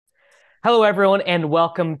Hello, everyone, and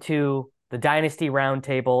welcome to the Dynasty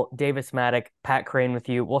Roundtable. Davis Maddock, Pat Crane with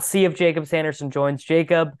you. We'll see if Jacob Sanderson joins.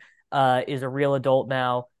 Jacob is a real adult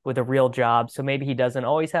now with a real job, so maybe he doesn't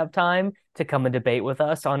always have time to come and debate with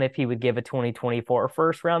us on if he would give a 2024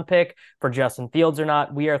 first round pick for Justin Fields or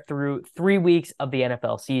not. We are through 3 weeks of the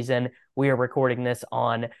NFL season. We are recording this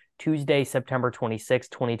on Tuesday, September 26,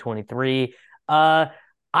 2023.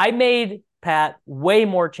 I made Pat way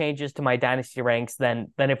more changes to my dynasty ranks than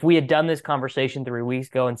if we had done this conversation 3 weeks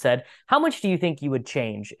ago and said, how much do you think you would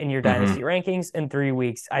change in your dynasty hmm rankings in 3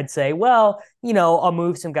 weeks? I'd say, well, I'll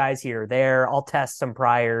move some guys here or there. I'll test some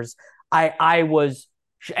priors. I was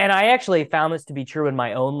and I actually found this to be true in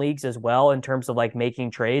my own leagues as well in terms of like making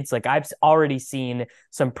trades. Like I've already seen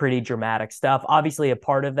some pretty dramatic stuff. Obviously, a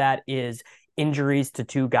part of that is injuries to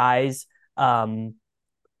two guys.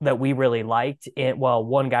 That we really liked.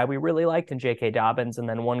 One guy we really liked in J.K. Dobbins, and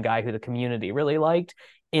then one guy who the community really liked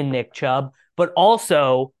in Nick Chubb, but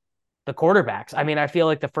also the quarterbacks. I mean, I feel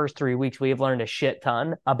like the first 3 weeks we have learned a shit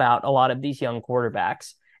ton about a lot of these young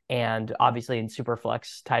quarterbacks, and obviously in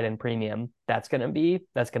Superflex tight end premium, that's gonna be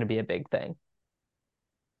a big thing.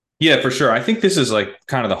 Yeah, for sure. I think this is like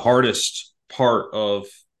kind of the hardest part of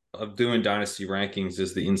doing dynasty rankings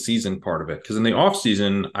is the in-season part of it. Because in the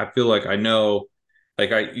off-season, I feel like I know, like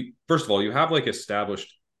first of all, you have like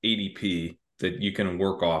established ADP that you can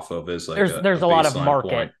work off of as like There's a there's a lot of baseline market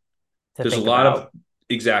point. to There's a think lot about. of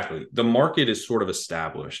exactly. The market is sort of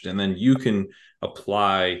established, and then you can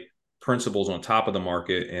apply principles on top of the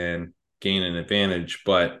market and gain an advantage.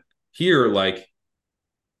 But here, like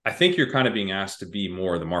I think you're kind of being asked to be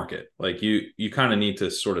more of the market. Like you kind of need to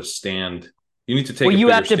sort of stand. You need to take Well, a you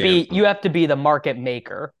bigger have to stand be from. you have to be the market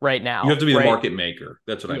maker right You have now, to be the right? market maker.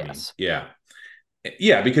 That's what I mean. Yes. Yeah,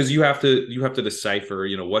 yeah, because you have to decipher.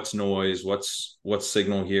 What's noise, what's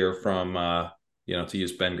signal here from. To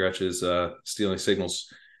use Ben Gretch's stealing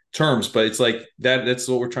signals terms, but it's like that's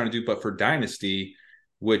what we're trying to do. But for dynasty,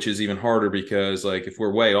 which is even harder because like if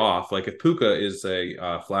we're way off, like if Puka is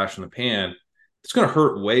a flash in the pan, it's going to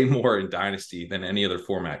hurt way more in dynasty than any other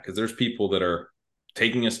format because there's people that are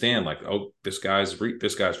taking a stand like, oh, this guy's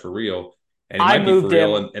for real, and he I might be for moved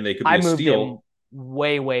real, him. and they could be I a moved him steal.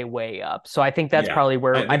 way, way, way up. So I think that's Yeah, probably I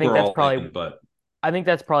where I think think we're that's all probably in, but I think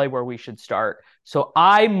that's probably where we should start. So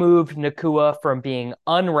I moved Nakua from being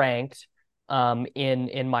unranked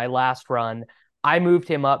in my last run. I moved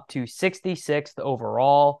him up to 66th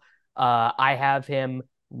overall. I have him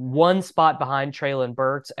one spot behind Traylon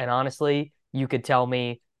Burks, and honestly, you could tell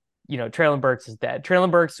me, Traylon Burks is dead.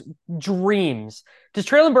 Traylon Burks dreams. Does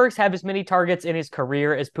Traylon Burks have as many targets in his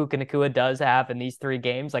career as Puka Nakua does have in these 3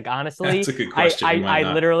 games? Like that's honestly, a good I question. He I might I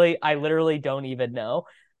not. literally don't even know.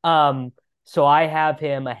 Um, so I have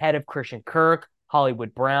him ahead of Christian Kirk,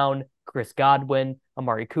 Hollywood Brown, Chris Godwin,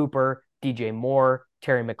 Amari Cooper, DJ Moore,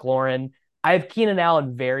 Terry McLaurin. I have Keenan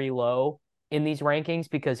Allen very low in these rankings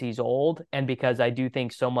because he's old and because I do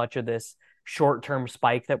think so much of this short-term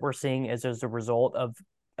spike that we're seeing is as a result of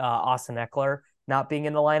Austin Eckler not being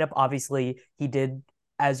in the lineup. Obviously, he did,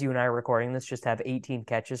 as you and I are recording this, just have 18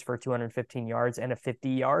 catches for 215 yards and a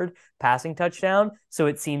 50-yard passing touchdown. So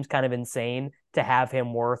it seems kind of insane to have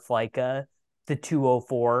him worth like the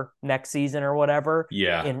 204 next season or whatever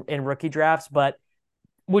Yeah. in rookie drafts. But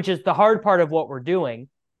which is the hard part of what we're doing,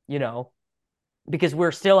 you know, because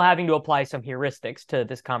we're still having to apply some heuristics to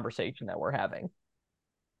this conversation that we're having.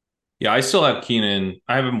 Yeah, I still have Keenan.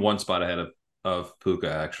 I have him one spot ahead of Puka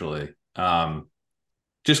actually.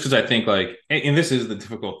 Just because I think like, and this is the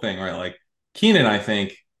difficult thing, right? Like Keenan, I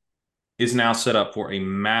think, is now set up for a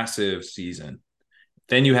massive season.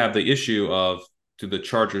 Then you have the issue of do the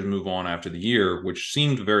Chargers move on after the year, which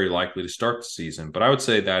seemed very likely to start the season, but I would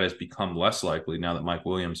say that has become less likely now that Mike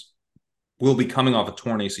Williams will be coming off a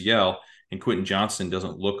torn ACL and Quentin Johnston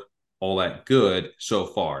doesn't look all that good so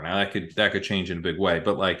far. Now that could change in a big way,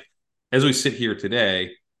 but like as we sit here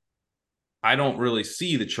today, I don't really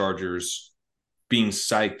see the Chargers being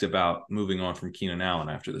psyched about moving on from Keenan Allen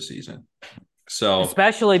after the season. So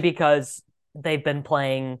Especially because they've been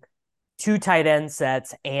playing two tight end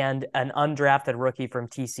sets and an undrafted rookie from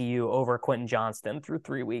TCU over Quentin Johnston through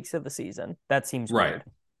 3 weeks of the season. That seems right. weird.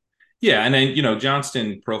 Yeah, and then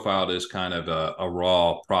Johnston profiled as kind of a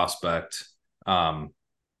raw prospect. Um,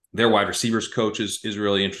 their wide receivers coach is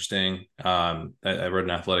really interesting. I read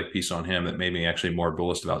an athletic piece on him that made me actually more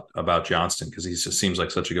bullish about Johnston because he just seems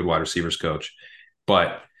like such a good wide receivers coach.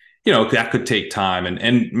 But that could take time,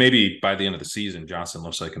 and maybe by the end of the season, Johnston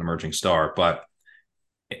looks like an emerging star. But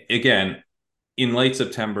again, in late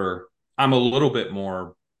September, I'm a little bit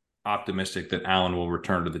more. optimistic that Allen will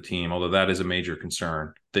return to the team, although that is a major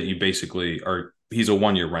concern that you basically are. He's a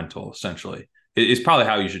 1 year rental, essentially. It's probably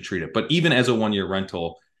how you should treat it. But even as a 1 year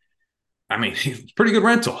rental, I mean, he's pretty good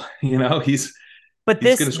rental. But He's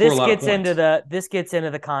this going to score a this lot of gets into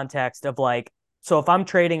points. the context of like, so if I'm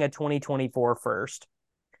trading a 2024 first,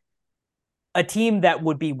 a team that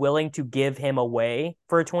would be willing to give him away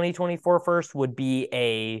for a 2024 first would be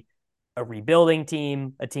a rebuilding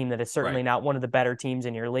team, a team that is certainly Right. not one of the better teams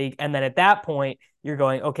in your league. And then at that point, you're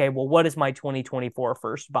going, okay, well, what is my 2024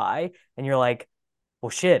 first buy? And you're like, well,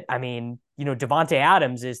 shit. I mean, Devonte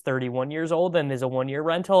Adams is 31 years old and is a 1 year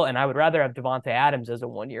rental, and I would rather have Devonte Adams as a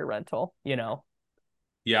 1 year rental.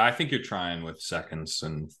 Yeah, I think you're trying with seconds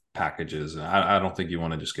and packages. I don't think you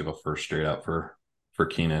want to just give a first straight out for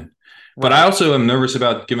Keenan. But I Right. also am nervous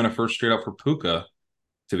about giving a first straight out for Puka,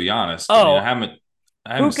 to be honest. I mean, Oh, I have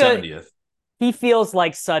him Puka, 70th. he feels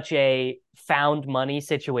like such a found money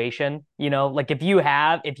situation. Like if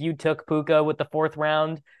you took Puka with the fourth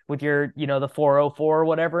round with your, the 404 or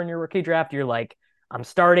whatever in your rookie draft, you're like, I'm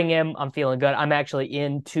starting him. I'm feeling good. I'm actually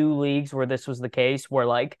in two leagues where this was the case where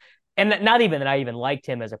like, and not even that I even liked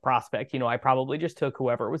him as a prospect. I probably just took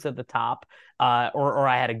whoever was at the top, or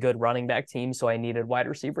I had a good running back team, so I needed wide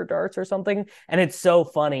receiver darts or something. And it's so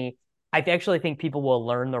funny. I actually think people will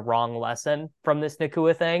learn the wrong lesson from this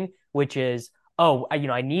Nakua thing, which is, oh,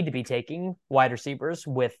 I need to be taking wide receivers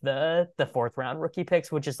with the fourth round rookie picks,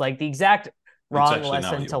 which is like the exact It's wrong actually not what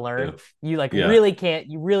lesson you to want to learn. do. You like Yeah. really can't,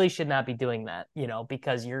 you really should not be doing that,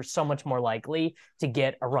 because you're so much more likely to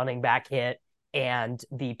get a running back hit and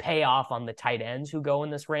the payoff on the tight ends who go in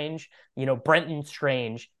this range. Brenton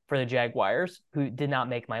Strange for the Jaguars, who did not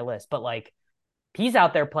make my list, but like he's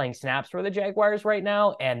out there playing snaps for the Jaguars right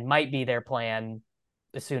now and might be their plan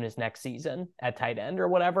as soon as next season at tight end or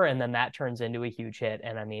whatever. And then that turns into a huge hit.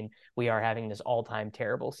 And I mean, we are having this all time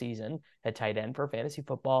terrible season at tight end for fantasy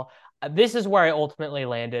football. This is where I ultimately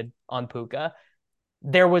landed on Puka.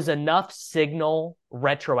 There was enough signal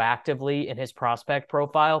retroactively in his prospect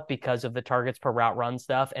profile because of the targets per route run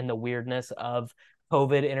stuff and the weirdness of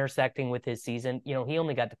COVID intersecting with his season. He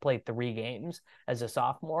only got to play 3 games as a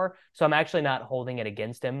sophomore. So I'm actually not holding it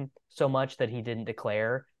against him so much that he didn't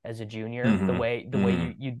declare as a junior the Mm-hmm. way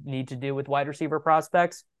Mm-hmm. you need to do with wide receiver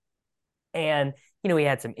prospects. And, he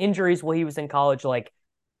had some injuries while he was in college. Like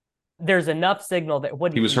there's enough signal that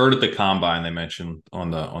what He was he hurt at the combine. They mentioned on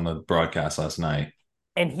the broadcast last night,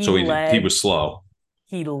 and so he was slow.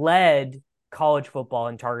 he led college football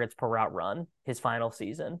in targets per route run his final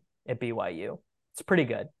season at BYU. It's pretty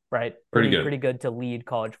good, right? Pretty Pretty good. good to lead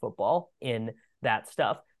college football in that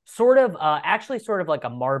stuff. Actually, sort of like a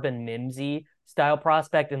Marvin Mimsy style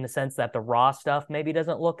prospect in the sense that the raw stuff maybe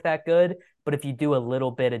doesn't look that good, but if you do a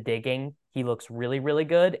little bit of digging, he looks really, really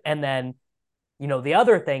good. And then, the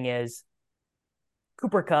other thing is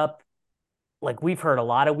Cooper Kupp, like we've heard a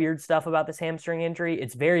lot of weird stuff about this hamstring injury.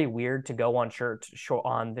 It's very weird to go on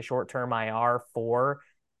the short term IR for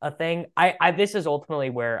a thing. I this is ultimately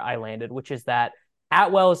where I landed, which is that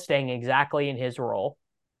Atwell is staying exactly in his role.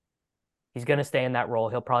 He's going to stay in that role.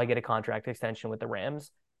 He'll probably get a contract extension with the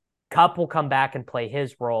Rams. Kupp will come back and play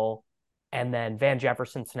his role, and then Van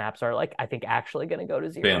Jefferson snaps are like I think actually going to go to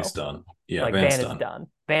Van's zero. done. Yeah, Like Van's Van is done. done.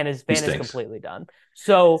 He Van is stinks. completely done.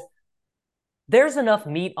 So there's enough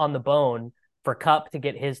meat on the bone for Kupp to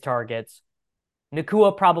get his targets.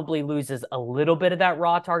 Nakua probably loses a little bit of that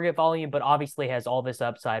raw target volume, but obviously has all this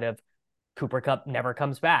upside of Cooper Kupp never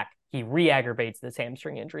comes back. He re-aggravates this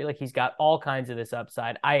hamstring injury. Like he's got all kinds of this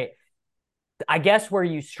upside. I guess where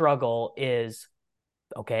you struggle is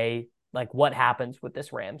okay, like what happens with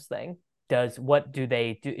this Rams thing? What do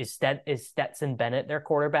they do? Is Stetson Bennett their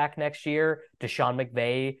quarterback next year? Does Sean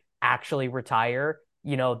McVay actually retire?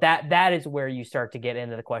 That is where you start to get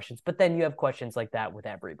into the questions. But then you have questions like that with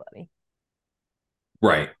everybody.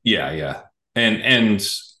 Right. Yeah, yeah. And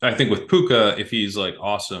I think with Puka, if he's like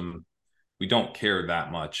awesome, we don't care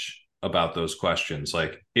that much about those questions.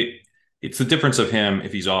 Like it's the difference of him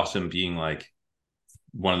if he's awesome being like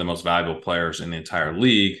one of the most valuable players in the entire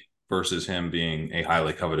league versus him being a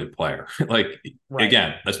highly coveted player. Like Right.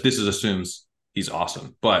 again, this is assumes he's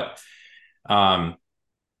awesome. But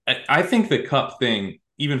I think the cup thing,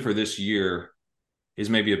 even for this year, is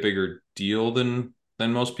maybe a bigger deal than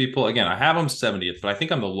most people. Again, I have him 70th, but I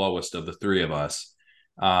think I'm the lowest of the three of us.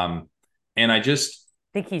 And I just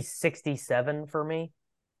I think he's 67 for me.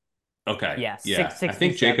 okay, Yeah, yeah. I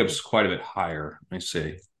think 67. Jacob's quite a bit higher. Let me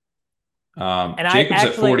see. And I Jacob's at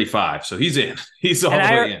actually 45, so he's in. He's and all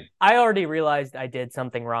the way in. I already realized I did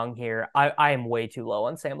something wrong here. I am way too low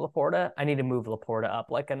on Sam Laporta. I need to move Laporta up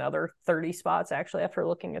like another 30 spots actually after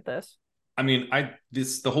looking at this. I mean,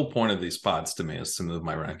 the whole point of these pods to me is to move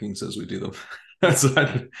my rankings as we do them. That's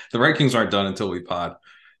the rankings aren't done until we pod.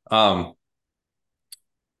 Um,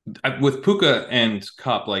 with Puka and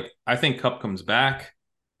Cup, like I think Cup comes back,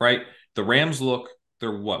 right? The Rams look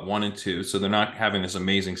they're what 1-2, so they're not having this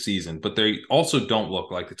amazing season, but they also don't look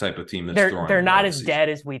like the type of team that's throwing They're a lot not of the as season. dead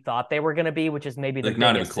as we thought they were going to be, which is maybe the Like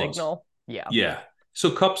not even biggest close. signal. Yeah. Yeah. So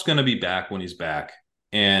Cup's going to be back when he's back,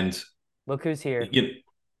 and Look who's here.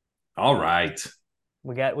 All right.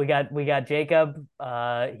 We got Jakob.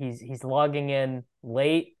 He's logging in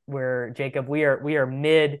late. Where Jakob, we are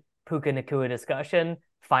mid Puka Nacua discussion,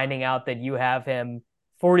 finding out that you have him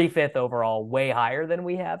 45th overall, way higher than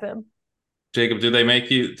we have him. Jakob, did they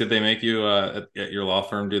make you at your law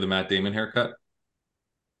firm do the Matt Damon haircut?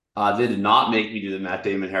 They did not make me do the Matt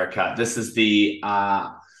Damon haircut. This was the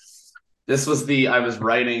I was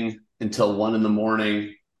writing until 1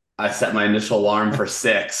 a.m. I set my initial alarm for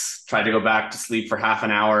 6, tried to go back to sleep for half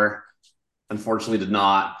an hour. Unfortunately did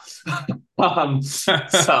not. So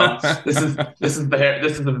this is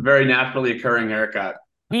a very naturally occurring haircut.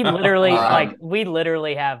 We literally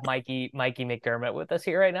have Mikey McDermott with us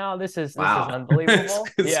here right now. This is Wow. unbelievable.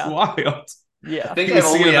 It's Yeah. wild. Yeah. I think He I've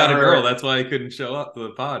was thinking only about a girl. ever That's why he couldn't show up to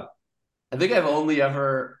the pod. I think I've only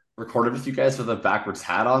ever recorded with you guys with a backwards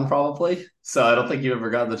hat on, probably. So I don't think you've ever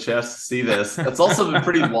gotten the chance to see this. It's also been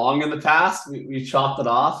pretty long in the past. We chopped it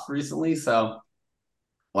off recently. So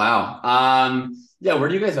wow. Yeah, where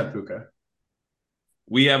do you guys have Puka?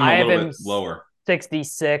 We have him I a have little him bit lower.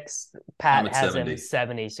 66. I'm Pat at has 70. him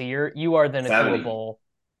 70. So you are the Nakua 70. Bowl.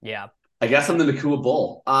 Yeah. I guess I'm the Nakua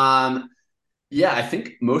Bull. Yeah, I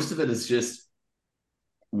think most of it is just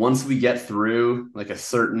once we get through like a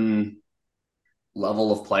certain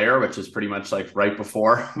level of player, which is pretty much like right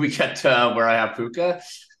before we get to where I have Puka.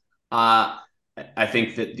 I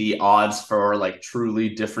think that the odds for like truly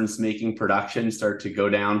difference making production start to go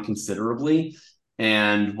down considerably.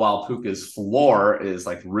 And while Puka's floor is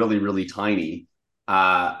like really, really tiny,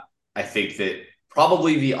 I think that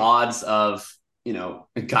probably the odds of,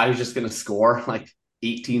 a guy who's just going to score like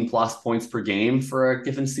 18 plus points per game for a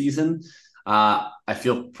given season, I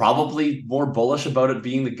feel probably more bullish about it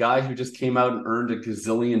being the guy who just came out and earned a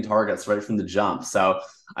gazillion targets right from the jump. So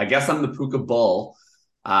I guess I'm the Puka Bull.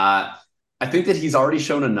 I think that he's already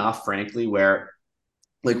shown enough, frankly, where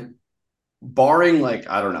like barring like,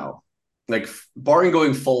 I don't know, like barring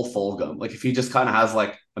going full Fulgham, like if he just kind of has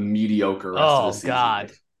like a mediocre rest of the season, God.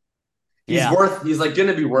 like, Yeah. he's like going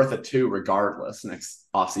to be worth it too, regardless next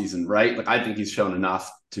offseason, right? Like I think he's shown enough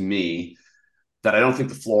to me that I don't think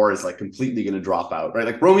the floor is like completely going to drop out, right?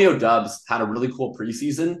 Like Romeo Dubs had a really cool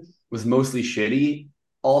preseason, was mostly shitty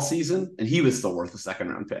all season, and he was still worth a second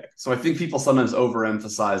round pick. So I think people sometimes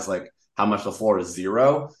overemphasize like how much the floor is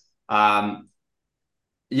 0.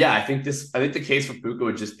 Yeah, I think the case for Puka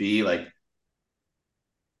would just be like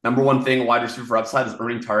number one thing, wide receiver for upside is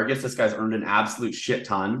earning targets. This guy's earned an absolute shit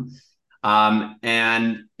ton.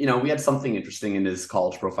 And we had something interesting in his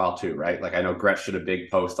college profile too, right? Like I know Gretsch did a big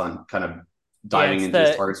post on kind of diving into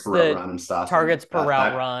his targets per route run and stuff. Targets per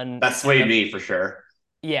route run. That swayed me for sure.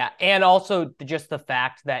 Yeah. And also just the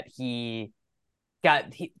fact that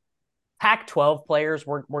Pac-12 players,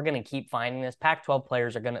 we're going to keep finding this. Pac-12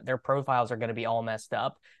 players their profiles are going to be all messed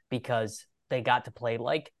up because they got to play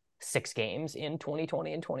like 6 games in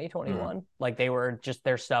 2020 and 2021. Like they were just,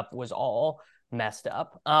 their stuff was all messed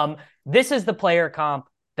up. This is the player comp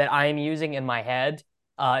that I'm using in my head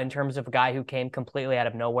in terms of a guy who came completely out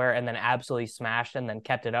of nowhere and then absolutely smashed and then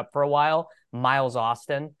kept it up for a while. Miles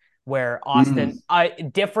Austin, where Austin,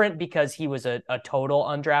 different because he was a total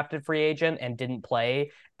undrafted free agent and didn't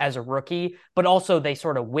play as a rookie, but also they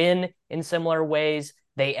sort of win in similar ways.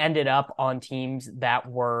 They ended up on teams that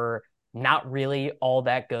were not really all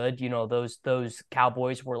that good. Those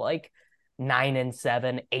Cowboys were like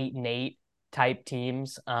 9-7, 8-8 type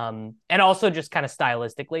teams. And also just kind of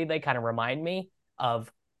stylistically, they kind of remind me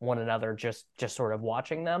of one another, just sort of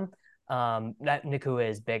watching them. That Nacua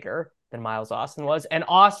is bigger than Miles Austin was. And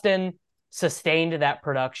Austin sustained that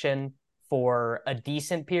production for a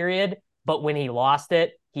decent period, but when he lost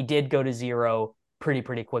it, he did go to 0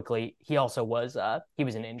 pretty quickly. He also was he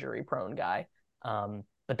was an injury prone guy.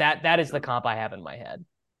 But that is the comp I have in my head.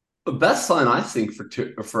 The best sign I think for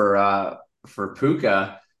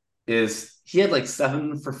Puka is he had like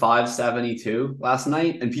 7 for 572 last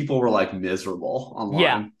night, and people were like miserable online.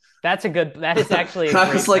 Yeah, that is actually a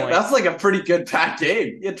I was like, point. that's like a pretty good packed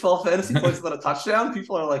game. He had 12 fantasy points without a touchdown.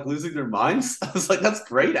 People are like losing their minds. I was like, that's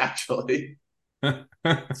great, actually.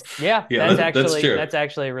 Yeah, that's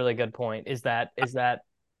actually a really good point. Is that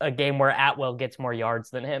a game where Atwell gets more yards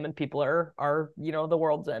than him and people are the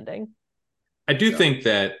world's ending? I do So think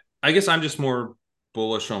that I guess I'm just more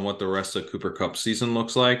bullish on what the rest of Cooper Cup season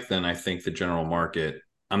looks like than I think the general market.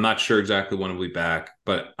 I'm not sure exactly when we'll be back,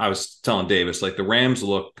 but I was telling Davis, like the Rams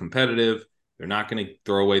look competitive. They're not going to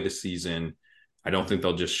throw away the season. I don't think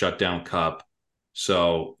they'll just shut down Cup.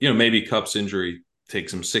 So, maybe Cup's injury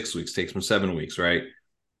takes him 6 weeks, takes him 7 weeks, right?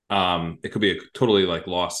 It could be a totally like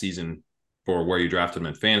lost season for where you drafted him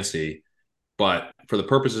in fantasy. But for the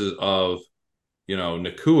purposes of,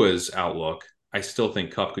 Nakua's outlook, I still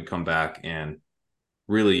think Cup could come back and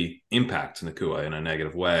really impact Nakua in a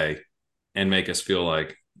negative way and make us feel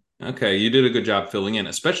like, okay, you did a good job filling in,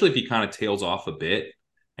 especially if he kind of tails off a bit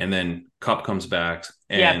and then Cup comes back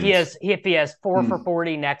Yeah, and if he has 4 for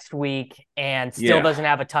 40 next week and still yeah. doesn't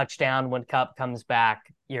have a touchdown when Cup comes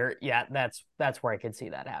back, that's where I could see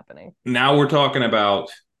that happening. Now we're talking about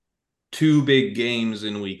two big games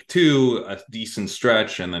in week 2, a decent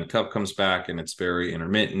stretch, and then Cup comes back and it's very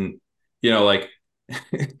intermittent. Like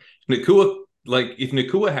Nakua, like if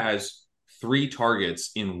Nakua has 3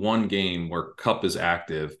 targets in one game where Cup is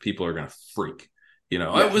active, people are gonna freak.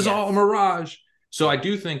 It was all a mirage. So I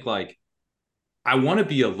do think like I want to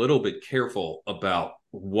be a little bit careful about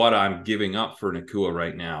what I'm giving up for Nakua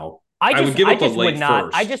right now. I would give up a late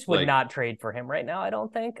first. I just would not trade for him right now. I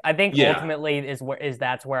don't think. I think Yeah. ultimately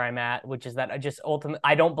that's where I'm at, which is that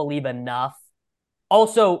I don't believe enough.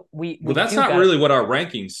 Also, Well, that's not really what our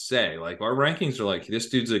rankings say. Like our rankings are like this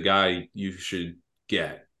dude's a guy you should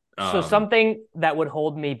get. So something that would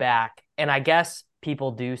hold me back, and I guess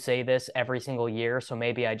people do say this every single year, so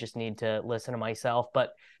maybe I just need to listen to myself.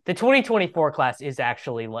 But the 2024 class is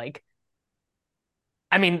actually like,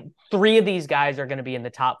 I mean, 3 of these guys are going to be in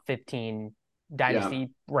the top 15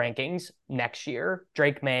 Dynasty rankings next year.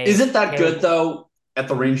 Drake May. Is it that good though at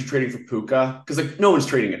the range of trading for Puka? Because like no one's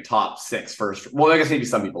trading a top 6 first. Well, I guess maybe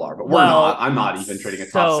some people are, but we're not. I'm not even trading a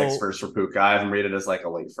top 6 first for Puka. I have him rated as like a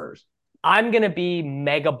late first. I'm going to be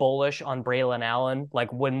mega bullish on Braylon Allen.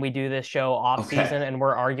 Like when we do this show off season and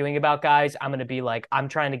we're arguing about guys, I'm going to be like, I'm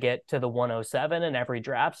trying to get to the 107 in every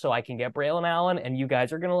draft so I can get Braylon Allen. And you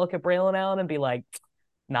guys are going to look at Braylon Allen and be like,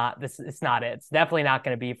 it's not it. It's definitely not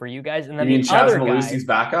going to be for you guys. And then you mean Chaz Malusi's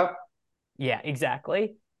backup? Yeah,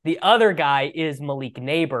 exactly. The other guy is Malik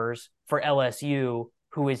Neighbors for LSU,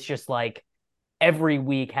 who is just like every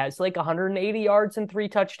week has like 180 yards and 3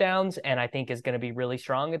 touchdowns, and I think is going to be really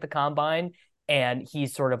strong at the combine. And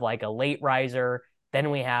he's sort of like a late riser. Then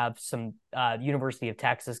we have some University of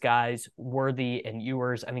Texas guys, Worthy and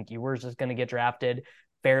Ewers. I think Ewers is going to get drafted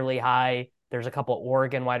fairly high. There's a couple of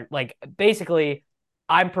Oregon wide, like basically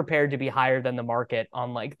I'm prepared to be higher than the market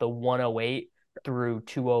on like the 108 through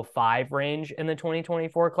 205 range in the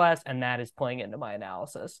 2024 class. And that is playing into my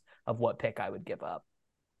analysis of what pick I would give up.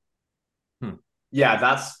 Yeah,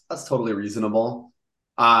 that's totally reasonable.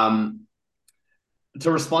 To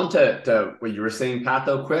respond to what you were saying, Pat,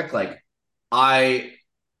 though, quick, like I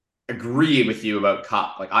agree with you about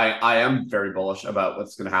Cup. Like I am very bullish about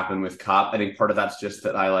what's going to happen with Cup. I think part of that's just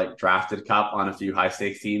that I like drafted Cup on a few high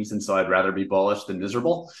stakes teams, and so I'd rather be bullish than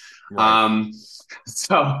miserable. Right.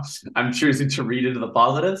 So I'm choosing to read into the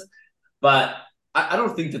positives, but I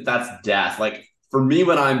don't think that that's death. Like for me,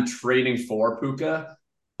 when I'm trading for Puka,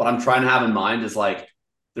 what I'm trying to have in mind is like,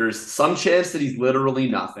 there's some chance that he's literally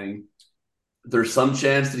nothing. There's some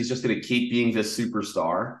chance that he's just going to keep being this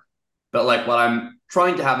superstar. But like what I'm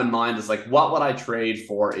trying to have in mind is like, what would I trade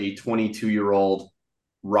for a 22-year-old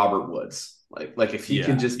Robert Woods? Like if he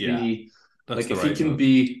can just be like, if he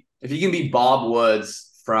can be Bob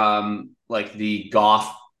Woods from like the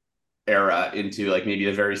Goff era into like maybe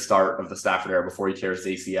the very start of the Stafford era before he tears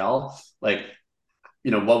his ACL, like,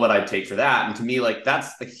 what would I take for that? And to me, like that's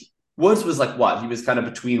like Woods was like what? He was kind of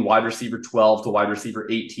between wide receiver 12 to wide receiver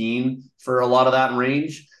 18 for a lot of that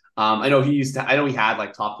range. I know he had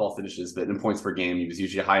like top 12 finishes, but in points per game, he was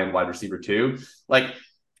usually a high end wide receiver too. Like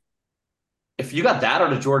if you got that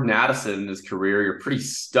out of Jordan Addison in his career, you're pretty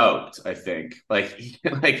stoked, I think.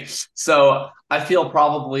 So I feel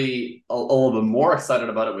probably a little bit more excited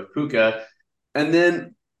about it with Puka. And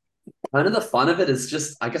then kind of the fun of it is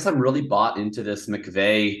just, I guess I'm really bought into this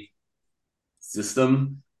McVay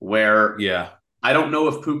system where I don't know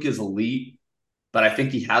if Puka is elite, but I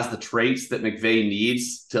think he has the traits that McVay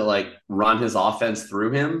needs to like run his offense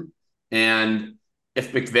through him. And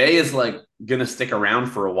if McVay is like going to stick around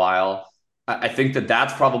for a while, I think that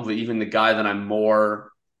that's probably even the guy that I'm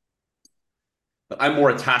more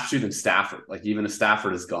attached to than Stafford. Like even if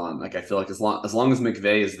Stafford is gone, like I feel like as long as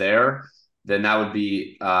McVay is there, then that would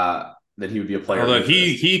be then he would be a player. Although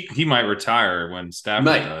he might retire when Stafford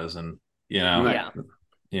does, and yeah.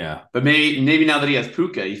 But maybe now that he has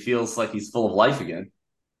Puka, he feels like he's full of life again.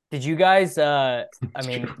 Did you guys I It's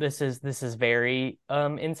mean true. this is very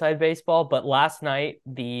inside baseball, but last night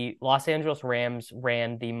the Los Angeles Rams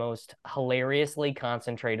ran the most hilariously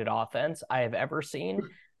concentrated offense I have ever seen.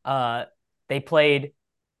 Uh they played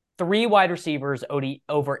three wide receivers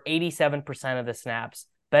over 87% of the snaps.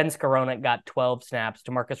 Ben Skowronek got 12 snaps.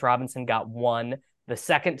 Demarcus Robinson got one. The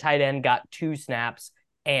second tight end got 2 snaps.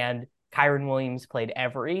 And Kyron Williams played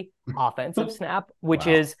every offensive snap, which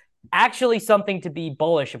Wow. is actually something to be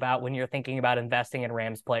bullish about when you're thinking about investing in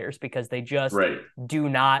Rams players because they just Right. do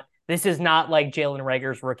not. This is not like Jalen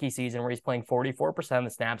Reagor's rookie season where he's playing 44% of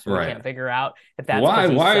the snaps and we Right. can't figure out if that's Why? because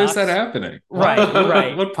he Why is that sucks. happening? Why? Right,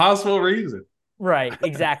 right. What possible reason? Right,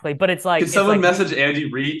 exactly. But Can it's someone like message Andy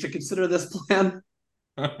Reid to consider this plan?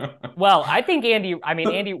 well, I think Andy,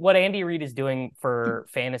 what Andy Reid is doing for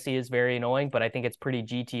fantasy is very annoying, but I think it's pretty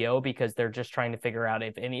GTO because they're just trying to figure out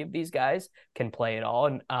if any of these guys can play at all.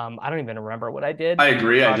 And I don't even remember what I did. I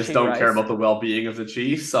agree. I just Rashee don't care Rice. about the well-being of the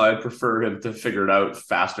Chiefs, so I prefer him to figure it out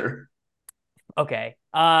faster. Okay.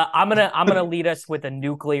 I'm gonna lead us with a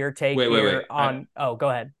nuclear take Wait. here on. Oh, go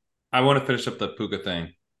ahead. I want to finish up the Puka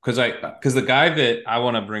thing because the guy that I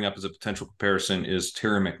want to bring up as a potential comparison is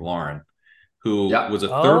Terry McLaurin, who Yeah. was a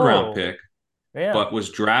third round Oh, pick, yeah. but was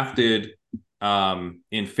drafted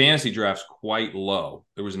in fantasy drafts quite low.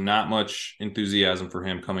 There was not much enthusiasm for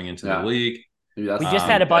him coming into the Yeah. league. Maybe We that's just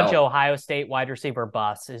had a Steve bunch of Bell. Ohio State wide receiver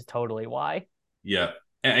busts. Is totally why. Yeah,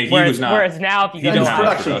 and he was not. Whereas now, if you He go to And didn't his have much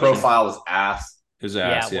Ohio production State, profile was ass. his yeah,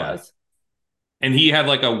 ass. it Yeah, was. and he had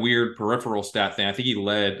like a weird peripheral stat thing. I think he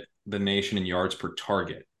led the nation in yards per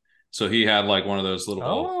target. So he had like one of those little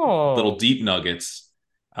Oh, deep nuggets.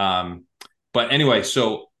 Um, but anyway,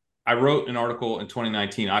 so I wrote an article in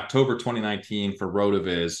 2019, October 2019 for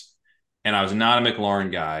Rotoviz, and I was not a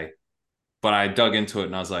McLaurin guy, but I dug into it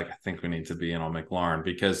and I was like, I think we need to be in on McLaurin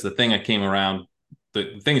because the thing that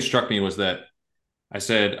struck me was that I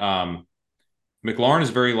said, McLaurin is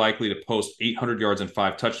very likely to post 800 yards and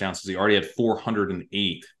 5 touchdowns because he already had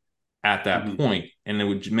 408 at that Mm-hmm. point, and it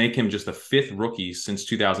would make him just the fifth rookie since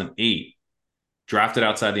 2008 drafted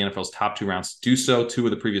outside the NFL's top 2 rounds to do so. Two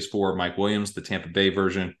of the previous four, Mike Williams, the Tampa Bay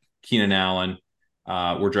version, Keenan Allen,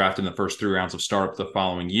 were drafted in the first 3 rounds of startup the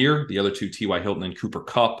following year. The other two, T.Y. Hilton and Cooper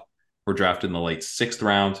Kupp, were drafted in the late 6th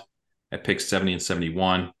round at picks 70 and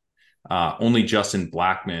 71. Only Justin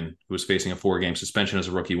Blackmon, who was facing a 4-game suspension as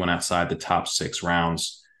a rookie, went outside the top 6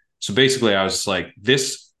 rounds. So basically, I was like,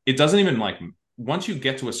 it doesn't even like, once you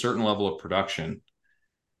get to a certain level of production,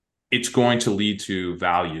 it's going to lead to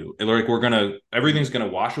value. Like everything's going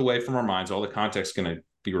to wash away from our minds. All the context is going to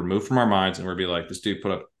be removed from our minds. And we'll be like, this dude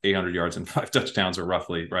put up 800 yards and 5 touchdowns or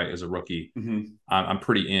roughly, right, as a rookie. Mm-hmm. I'm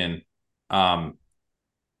pretty in.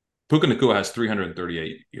 Puka Nacua has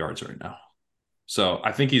 338 yards right now. So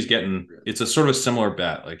I think it's a sort of a similar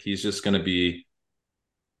bet. Like he's just going to be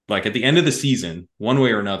like at the end of the season, one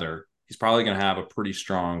way or another, he's probably going to have a pretty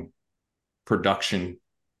strong production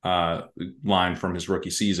line from his rookie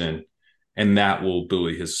season, and that will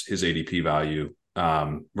buoy his ADP value,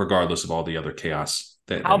 regardless of all the other chaos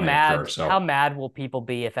that may occur. how So mad will people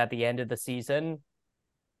be if at the end of the season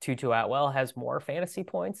Tutu Atwell has more fantasy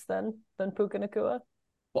points than Puka Nacua?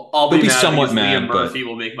 Well, I'll they'll be be mad somewhat because Liam mad, but Murphy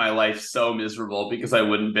will make my life so miserable because I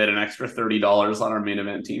wouldn't bid an extra $30 on our main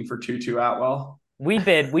event team for Tutu Atwell. We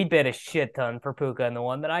bid a shit ton for Puka in the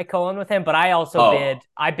one that I co-owned with him, but I also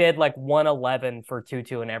Oh, bid like 111 for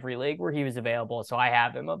Tutu in every league where he was available, so I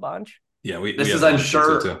have him a bunch. yeah, we this have is a lot of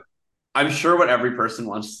Tutu too. I'm sure what every person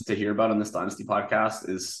wants to hear about on this Dynasty podcast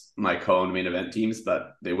is my co-owned main event teams,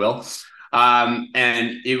 but they will.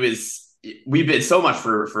 And we bid so much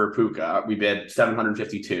for Puka. We bid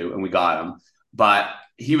 752 and we got him. But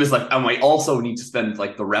he was like, I also need to spend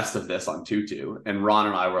like the rest of this on Tutu. And Ron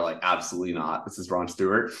and I were like, absolutely not. This is Ron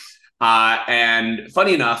Stewart. And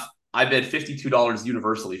funny enough, I bid $52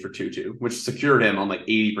 universally for Tutu, which secured him on like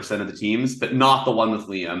 80% of the teams, but not the one with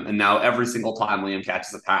Liam. And now every single time Liam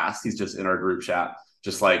catches a pass, he's just in our group chat,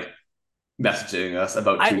 just like messaging us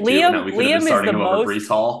about Tutu and how we could have been starting him over Breece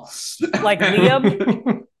Hall. Like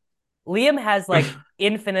Liam has like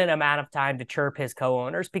infinite amount of time to chirp his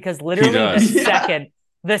co-owners because literally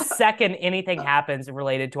the second anything happens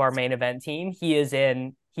related to our main event team, he is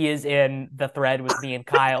in the thread with me and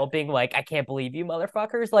Kyle being like, I can't believe you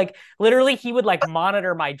motherfuckers. Like literally he would like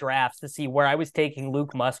monitor my drafts to see where I was taking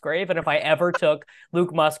Luke Musgrave. And if I ever took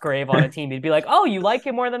Luke Musgrave on a team, he'd be like, oh, you like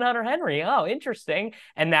him more than Hunter Henry. Oh, interesting.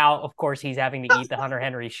 And now, of course, he's having to eat the Hunter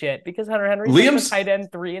Henry shit because Hunter Henry's like a tight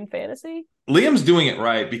end 3 in fantasy. Liam's doing it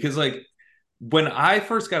right because like when I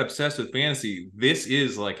first got obsessed with fantasy, this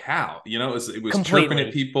is like how, it was Completely. chirping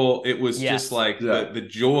at people. It was just like the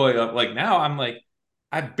joy of like, now I'm like,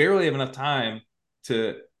 I barely have enough time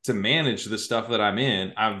to manage the stuff that I'm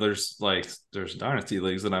in. There's dynasty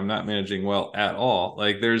leagues that I'm not managing well at all.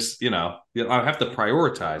 Like there's, I have to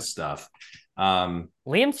prioritize stuff.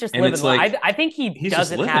 Liam's just and living. it's like I think he he's just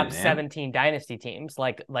doesn't living, have man. 17 dynasty teams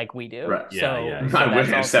like we do. Right. Yeah, So, yeah. so I wish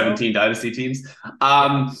that's I have also 17 dynasty teams.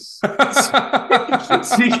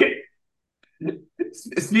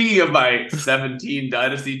 Speaking of my 17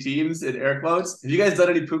 dynasty teams in air quotes, have you guys done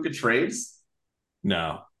any Puka trades?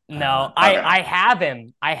 No. No, Okay. I have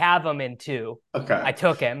him. I have him in 2. Okay. I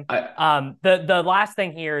took him. I, The last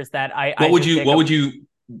thing here is that what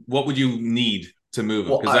would you need to move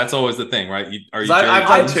him? Because that's always the thing, right? I've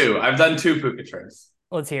done 2. I've done 2 Puka trades.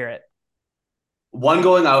 Let's hear it. One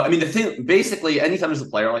going out. I mean, the thing, basically, anytime there's a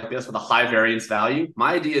player like this with a high variance value,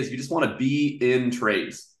 my idea is you just want to be in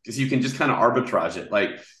trades because you can just kind of arbitrage it.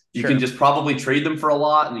 Like you can just probably trade them for a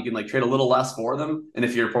lot and you can like trade a little less for them. And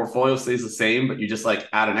if your portfolio stays the same, but you just like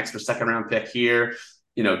add an extra second round pick here,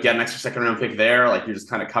 get an extra second round pick there, like you're just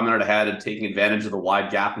kind of coming out ahead and taking advantage of the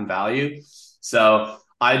wide gap in value. So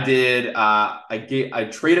I did, I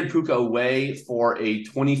traded Puka away for a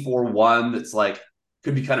 24-1 that's like,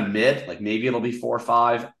 could be kind of mid, like maybe it'll be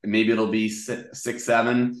 4-5, maybe it'll be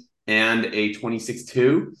 6-7, and a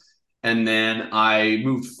 26-2. And then I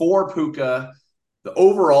moved 4 Puka. The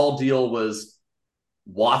overall deal was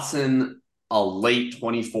Watson, a late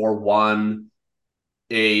 24-1,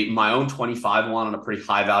 my own 25-1 on a pretty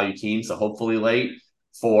high value team, so hopefully late,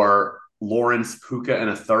 for Lawrence, Puka, and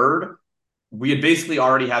a third. We had basically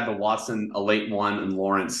already had the Watson, a late 1, and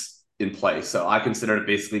Lawrence in play. So I considered it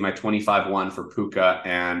basically my 25-1 for Puka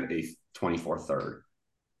and a 24 third.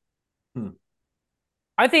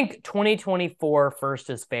 I think 2024 first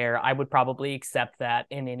is fair. I would probably accept that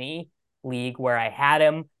in any league where I had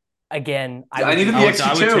him. Again, I need to be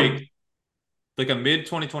extra too. Take like a mid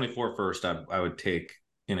 2024 first. I would take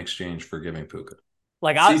in exchange for giving Puka.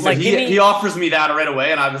 He offers me that right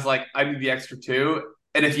away, and I was like, I need the extra 2.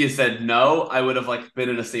 And if you said no, I would have like been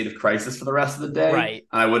in a state of crisis for the rest of the day. Right.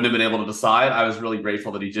 And I wouldn't have been able to decide. I was really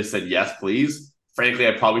grateful that he just said, yes, please. Frankly,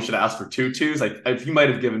 I probably should have asked for 2 2s. Like he might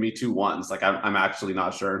have given me 2 1s. Like I'm actually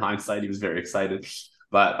not sure in hindsight. He was very excited.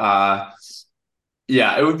 But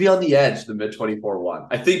yeah, it would be on the edge, the mid 24-1.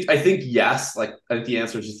 I think yes. Like I think the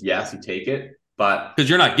answer is just yes, you take it. But because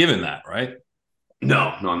you're not giving that, right? No,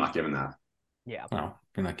 I'm not giving that. Yeah. No,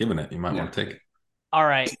 you're not giving it. You might want to take it. All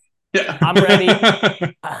right. Yeah. I'm ready.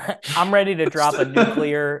 I'm ready to drop a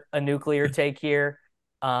nuclear take here,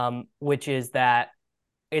 which is that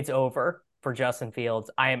it's over for Justin Fields.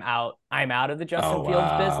 I'm out of the Justin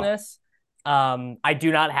Fields business. I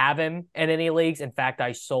do not have him in any leagues. In fact,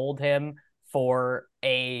 I sold him for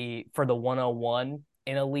the 101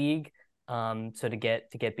 in a league. So to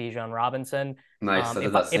get Bijan Robinson. Nice.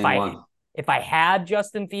 If I had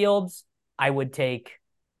Justin Fields, I would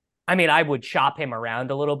shop him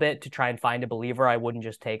around a little bit to try and find a believer. I wouldn't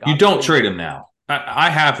just take. You don't trade him now. I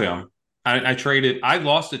have him. I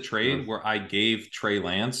lost a trade where I gave Trey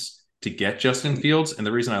Lance to get Justin Fields. And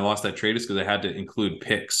the reason I lost that trade is because I had to include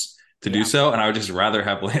picks to do so. And I would just rather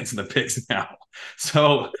have Lance in the picks now.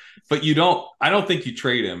 So, but I don't think you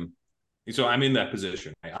trade him. So I'm in that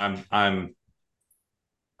position. I'm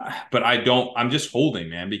just holding,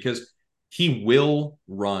 man, because he will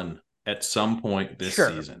run at some point this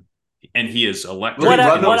season. And he is electric. Will he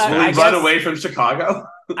run away from Chicago?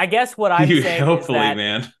 I guess what I'm saying hopefully, is that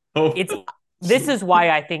man. This is why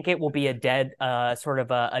I think it will be a dead, sort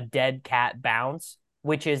of a dead cat bounce,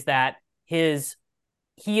 which is that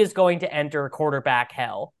he is going to enter quarterback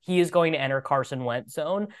hell. He is going to enter Carson Wentz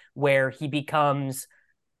zone where he becomes,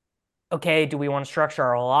 okay, do we want to structure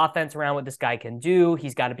our whole offense around what this guy can do?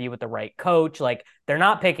 He's got to be with the right coach. Like they're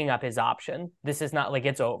not picking up his option. This is not like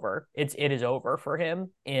it's over. It is over for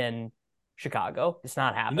him in Chicago. It's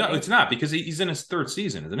not happening. No, it's not because he's in his 3rd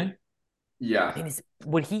season, isn't he? Yeah.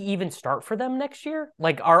 Would he even start for them next year?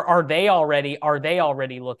 Like, are they already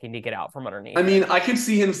looking to get out from underneath? I mean, I could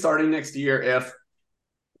see him starting next year if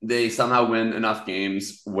they somehow win enough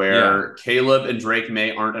games where Caleb and Drake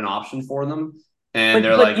May aren't an option for them, and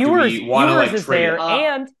they're like, do we want to like trade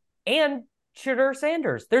up? And Shadur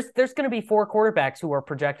Sanders. There's going to be 4 quarterbacks who are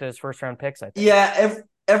projected as first-round picks, I think. Yeah,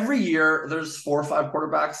 every year there's 4 or 5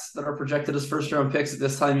 quarterbacks that are projected as first-round picks at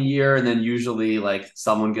this time of year, and then usually like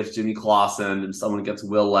someone gets Jimmy Clausen and someone gets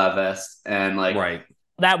Will Levis, and like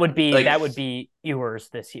that would be Ewers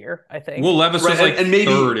this year, I think. Will Levis was like maybe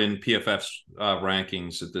 3rd in PFF's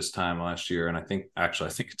rankings at this time last year, and I think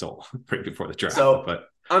it's all right before the draft. So, but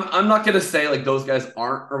I'm not gonna say like those guys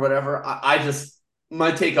aren't or whatever. I just my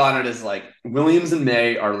take on it is like Williams and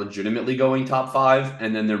May are legitimately going top 5,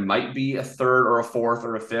 and then there might be a third or a fourth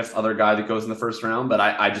or a fifth other guy that goes in the first round, but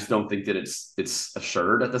I just don't think that it's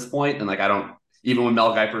assured at this point. And like I don't, even when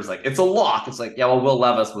Mel Kiper is like it's a lock, it's like, yeah, well, Will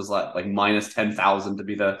Levis was like minus 10,000 to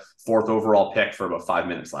be the 4th overall pick for about 5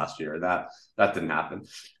 minutes last year. That didn't happen.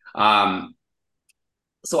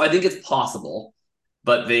 So I think it's possible,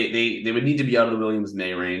 but they would need to be out of the Williams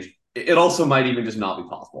May range. It also might even just not be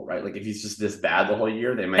possible, right? Like if he's just this bad the whole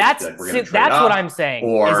year, they might be like, we're going to trade that's up, what I'm saying.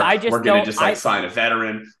 or is I just we're going to just like sign a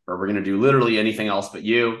veteran, or we're going to do literally anything else but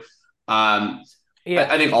you. I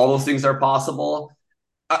think all those things are possible.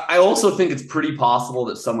 I also think it's pretty possible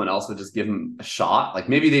that someone else would just give him a shot. Like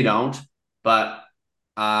maybe they don't, but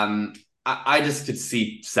I just could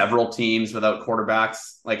see several teams without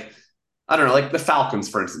quarterbacks. Like I don't know, like the Falcons,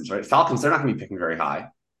 for instance, right? Falcons, they're not going to be picking very high.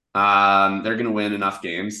 They're going to win enough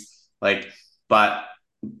games. But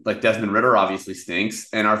Desmond Ritter obviously stinks,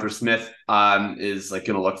 and Arthur Smith is like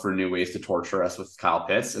going to look for new ways to torture us with Kyle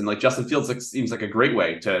Pitts, and like Justin Fields seems like a great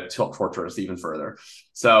way to torture us even further.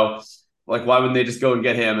 So like, why wouldn't they just go and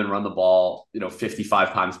get him and run the ball,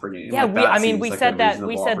 55 times per game? Yeah, like, we said that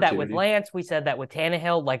with Lance, we said that with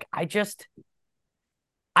Tannehill. Like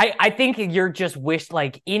I think you're just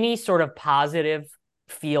like any sort of positive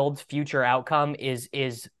Fields future outcome is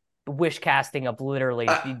wish casting of literally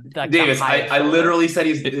Davis. I literally said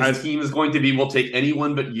his team is going to be, we'll take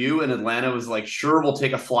anyone but you, and Atlanta was like, sure, we'll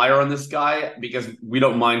take a flyer on this guy because we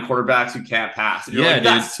don't mind quarterbacks who can't pass. And you're like,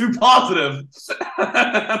 that's too positive.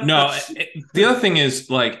 No, the other thing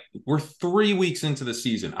is like we're 3 weeks into the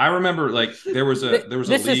season. I remember like there was a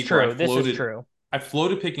this league is true. where This is true. I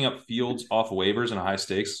floated picking up Fields off waivers in a high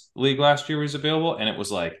stakes league last year. He was available, and it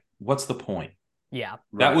was like, what's the point? Yeah,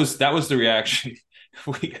 that was the reaction.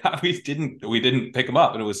 We didn't pick him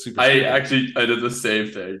up, and it was super. I did the same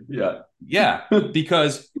thing. Yeah,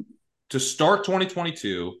 because to start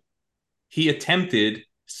 2022, he attempted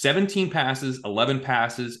 17 passes, 11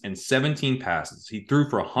 passes, and 17 passes. He threw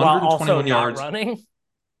for 121 yards. Running.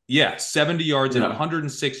 Yeah, 70 yards and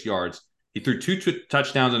 106 yards. He threw 2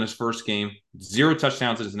 touchdowns in his first game, 0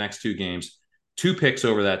 touchdowns in his next 2 games, 2 picks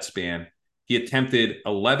over that span. He attempted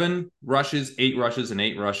 11 rushes, 8 rushes, and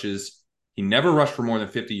 8 rushes. He never rushed for more than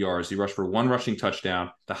 50 yards. He rushed for 1 rushing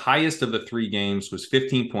touchdown. The highest of the 3 games was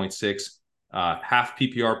 15.6, half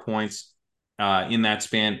PPR points in that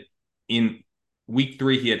span. In week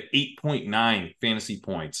 3, he had 8.9 fantasy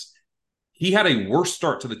points. He had a worse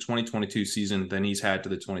start to the 2022 season than he's had to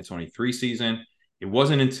the 2023 season. It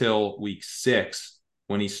wasn't until week 6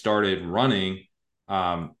 when he started running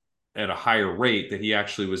at a higher rate that he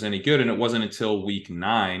actually was any good. And it wasn't until week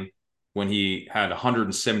 9 when he had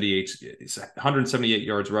 178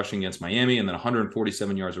 yards rushing against Miami, and then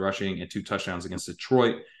 147 yards rushing and 2 touchdowns against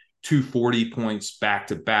Detroit, 240 points back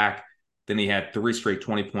to back. Then he had 3 straight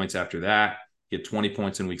 20 points after that. He had 20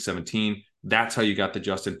 points in week 17. That's how you got the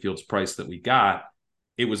Justin Fields price that we got.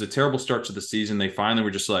 It was a terrible start to the season. They finally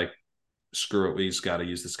were just like, screw it, we just got to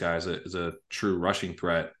use this guy as a true rushing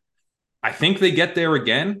threat. I think they get there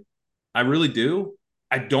again. I really do.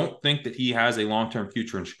 I don't think that he has a long-term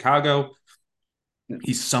future in Chicago.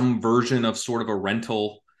 He's some version of sort of a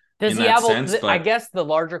rental in that sense. I guess the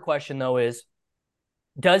larger question, though, is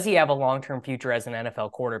does he have a long-term future as an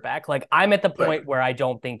NFL quarterback? Like, I'm at the point where I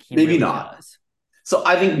don't think he really does. So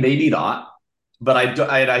I think maybe not, but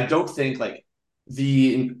I don't think like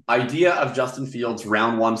the idea of Justin Fields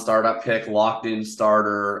round 1 startup pick, locked in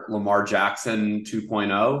starter, Lamar Jackson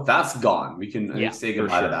 2.0, that's gone. We can say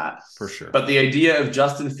goodbye to that. For sure. But the idea of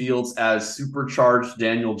Justin Fields as supercharged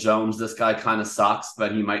Daniel Jones, this guy kind of sucks,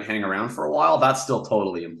 but he might hang around for a while, that's still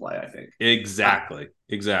totally in play, I think. Exactly.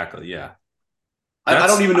 Yeah. I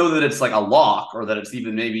don't even know that it's like a lock or that it's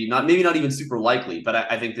even maybe not even super likely, but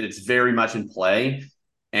I think that it's very much in play.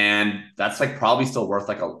 And that's like probably still worth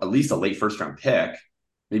like at least a late first round pick,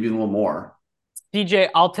 maybe a little more.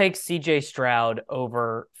 I'll take CJ Stroud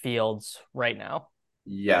over Fields right now.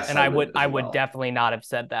 Yes. And I would definitely not have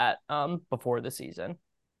said that before the season.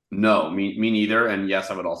 No, me neither. And yes,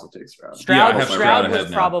 I would also take Stroud. Stroud was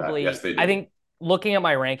probably, I think looking at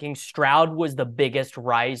my rankings, Stroud was the biggest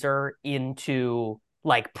riser into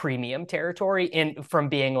like premium territory from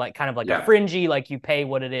being like kind of like a fringy, like you pay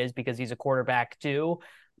what it is because he's a quarterback too.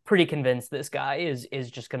 Pretty convinced this guy is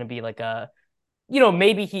just going to be like a,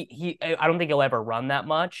 maybe he I don't think he'll ever run that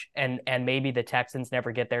much, and maybe the Texans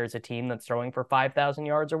never get there as a team that's throwing for 5,000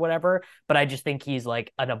 yards or whatever, but I just think he's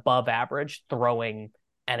like an above average throwing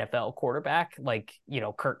NFL quarterback, like,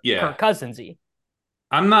 Kirk Cousins-y.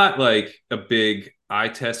 I'm not like a big eye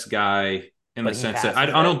test guy in the sense that I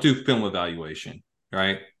don't do film evaluation,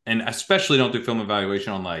 right? and especially don't do film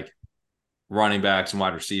evaluation on like running backs and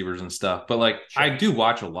wide receivers and stuff. But like Sure. I do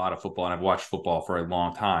watch a lot of football, and I've watched football for a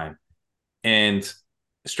long time. And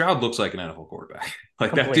Stroud looks like an NFL quarterback.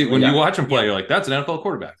 Like that dude, when you watch him play, you're like, that's an NFL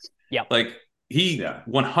quarterback. Yeah. Like he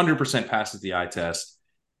 100% passes the eye test.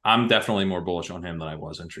 I'm definitely more bullish on him than I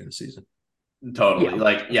was entering the season. Totally.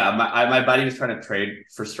 My buddy was trying to trade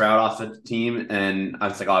for Stroud off the team, and I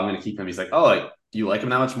was like, oh, I'm going to keep him. He's like, oh, like, do you like him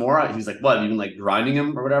that much more? He's like, what? Have you been like grinding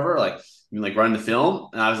him or whatever? Like, you been like running the film?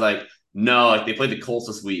 And I was like, no, like they played the Colts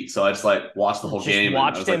this week, so I just like watched the whole game. And I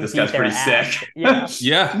was like, this guy's pretty sick. Yeah,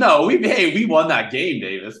 yeah. No, we won that game,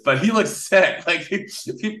 Davis, but he looks sick. Like people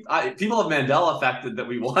have Mandela affected that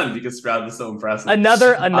we won because Stroud was so impressive.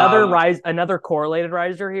 Another correlated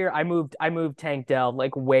riser here. I moved Tank Dell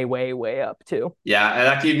like way up too. Yeah, and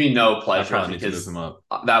that gave me no pleasure because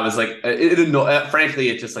that was like frankly,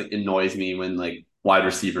 it just like annoys me when like wide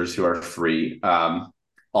receivers who are free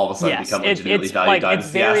all of a sudden become legitimately valued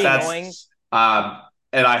dynasty assets.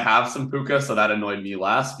 And I have some Puka, so that annoyed me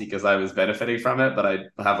less because I was benefiting from it, but I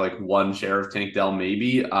have like one share of Tank Dell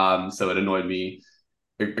maybe. So it annoyed me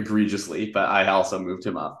egregiously, but I also moved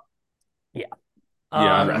him up. Yeah.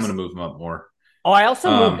 I'm going to move him up more. Oh, I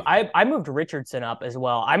also moved I moved Richardson up as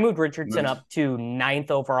well. I moved Richardson up to 9th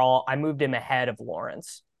overall. I moved him ahead of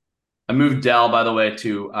Lawrence. I moved Dell, by the way,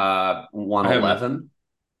 to 111.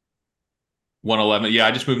 111. Yeah,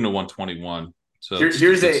 I just moved him to 121. So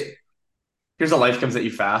here's a life comes at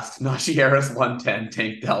you fast. Najee Harris 110,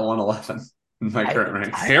 Tank Dell 111. My current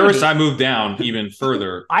rank. Harris, I moved down even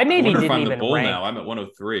further. I maybe didn't even rank. Now I'm at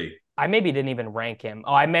 103. I maybe didn't even rank him.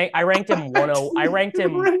 Oh, I ranked him 10.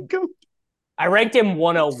 I ranked him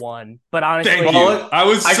 101, but honestly, I got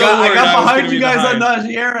behind you guys on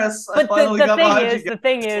Najee Harris. But the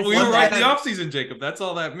thing is, we were right in the offseason, Jacob. That's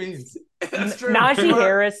all that means. That's true.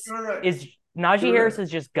 Najee Harris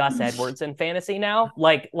is just Gus Edwards in fantasy now.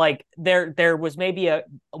 Like there was maybe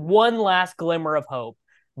one last glimmer of hope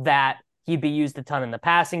that he'd be used a ton in the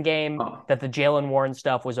passing game, that the Jalen Warren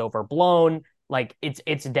stuff was overblown. Like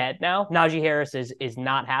it's dead now. Najee Harris is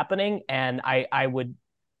not happening, and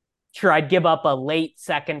I'd give up a late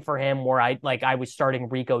second for him where I was starting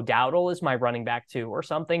Rico Dowdle as my running back too or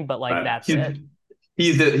something, but like that's it.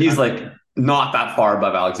 He's like not that far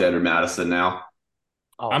above Alexander Madison now.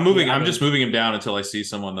 Oh, I'm just moving him down until I see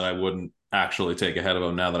someone that I wouldn't actually take ahead of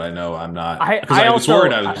him now that I know I'm not. Because I was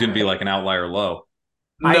worried I was going to be like an outlier low.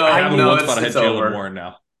 I have one spot ahead of Jalen Warren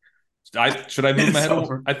now. Should I move him ahead of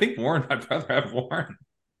Warren? I think Warren. I'd rather have Warren.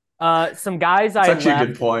 Some guys That's actually a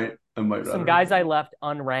good point. Some guys I left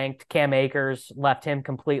unranked. Cam Akers, left him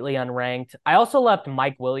completely unranked. I also left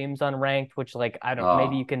Mike Williams unranked, which like I don't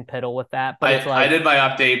maybe you can piddle with that. But I did my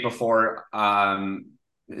update before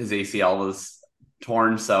his ACL was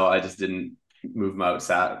torn, so I just didn't move him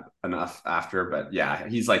out enough after. But yeah,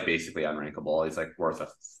 he's like basically unrankable. He's like worth a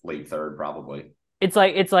late third probably. It's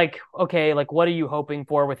like okay, like what are you hoping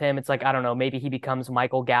for with him? It's like I don't know, maybe he becomes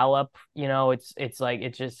Michael Gallup. You know, it's like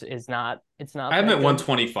it just is not. It's not. I have him at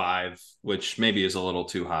 125, which maybe is a little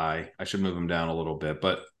too high. I should move him down a little bit,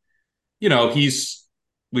 but you know he's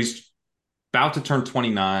about to turn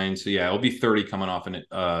 29, so yeah, it'll be 30 coming off an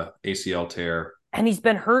ACL tear. And he's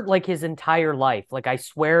been hurt like his entire life. Like I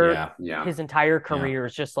swear, his entire career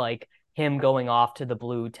is just like him going off to the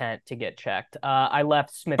blue tent to get checked. I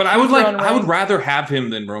left Smith, but I would rather have him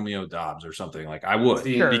than Romeo Doubs or something. Like I would,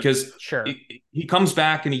 because he comes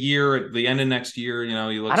back in a year at the end of next year. You know,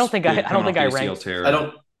 he looks. I don't think I ranked.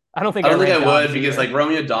 I don't think I would because like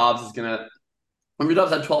Romeo Doubs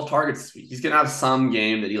had 12 targets this week. He's gonna have some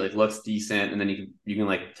game that he like looks decent, and then you can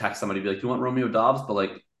like text somebody and be like, "Do you want Romeo Doubs?" But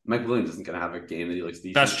like Mike Williams isn't gonna have a game that he looks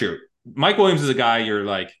decent. That's true. Mike Williams is a guy you're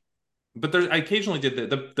like, but I occasionally did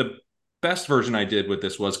the best version I did with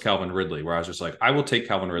this was Calvin Ridley, where I was just like, I will take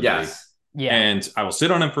Calvin Ridley. Yes. Yeah. And I will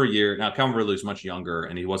sit on him for a year. Now, Calvin Ridley is much younger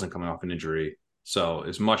and he wasn't coming off an injury. So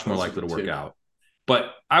it's much more likely to work out.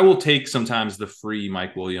 But I will take sometimes the free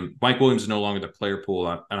Mike Williams. Mike Williams is no longer the player pool.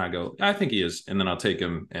 And I go, I think he is. And then I'll take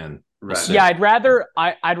him and yeah, I'd rather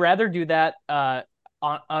do that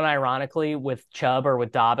unironically with Chubb or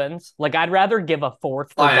with Dobbins. Like I'd rather give a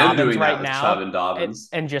fourth for Dobbins right now Chubb and Dobbins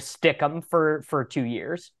and just stick them for 2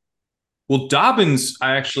 years. Well, Dobbins,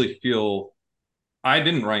 I actually feel I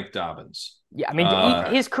didn't rank Dobbins. Yeah, I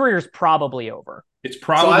mean, his career's probably over. It's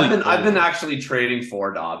probably. So I've been actually trading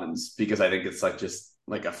for Dobbins because I think it's like just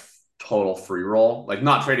like a total free roll, like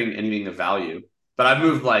not trading anything of value. But I've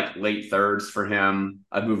moved like late thirds for him.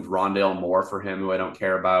 I've moved Rondale Moore for him, who I don't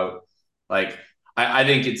care about. Like I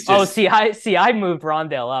think it's Oh, just. I moved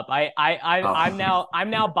Rondale up. I'm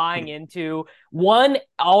now buying into one.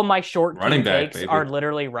 All my short Running king back, takes are baby.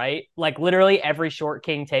 literally right. Like literally every short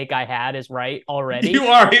king take I had is right already. You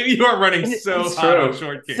are running so It's hot on true.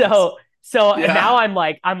 short kings. So now Yeah.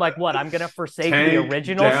 I'm like, what? I'm gonna forsake the Tank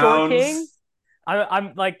original short king. Downs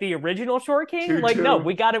I'm like the original short king. Like, no,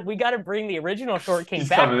 2-2. we gotta bring the original short king He's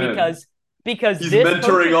back coming in. because He's this mentoring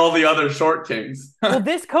coaching all the other short kings.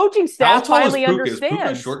 this coaching How staff tall is finally Puka? Is Puka a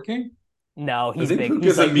understands. short king? No, I he's think big.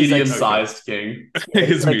 Puka's a Okay. medium-sized king. Yeah,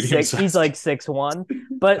 He's medium he's sized. like 6'1". All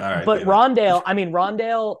right, But damn it. Rondale, I mean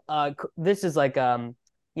Rondale, this is like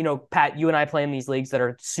Pat, you and I play in these leagues that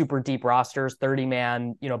are super deep rosters,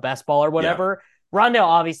 30-man, best ball or Yeah, whatever. Rondale,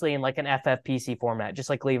 obviously, in like an FFPC format, just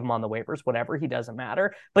like leave him on the waivers, whatever, he doesn't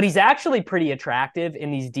matter. But he's actually pretty attractive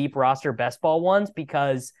in these deep roster best ball ones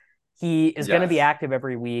because he is going to be Yes. active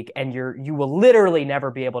every week, and you will literally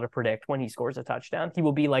never be able to predict when he scores a touchdown. He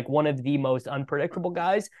will be like one of the most unpredictable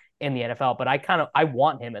guys in the NFL. But I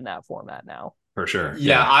want him in that format now. for sure.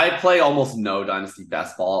 Yeah, I play almost no Dynasty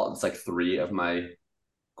best ball. It's like 3 of my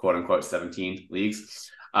quote unquote 17 leagues.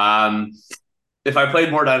 If I played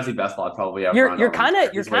more Dynasty best ball, I'd probably have You're Rondell. kind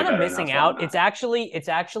of He's way better in that missing out. format. It's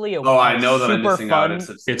actually Oh, I a know that I'm super missing out. It's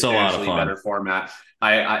fun. a It's a lot of substantially fun. better format.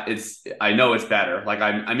 I know it's better. Like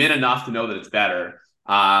I'm in enough to know that it's better.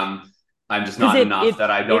 I'm just not enough that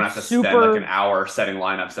I don't it's have to spend like an super hour setting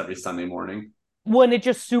lineups every Sunday morning. when it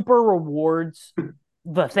just super rewards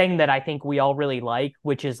the thing that I think we all really like,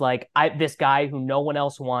 which is like this guy who no one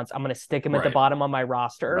else wants. I'm gonna stick him at the Right. bottom of my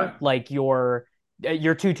roster, Right. like your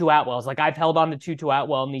Tutu Atwells. Like I've held on to Tutu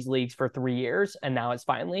Atwell in these leagues for 3 years, and now it's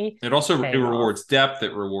finally It also paying off. rewards depth.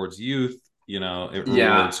 It rewards youth. It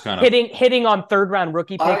Yeah. rewards kind of. Hitting on third round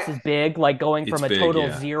rookie picks I is big. Like going It's from a big. total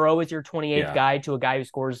Yeah. 0 as your 28th Yeah. guy to a guy who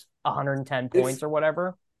scores 110 it's points or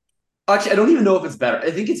whatever. Actually, I don't even know if it's better.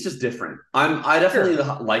 I think it's just different. I definitely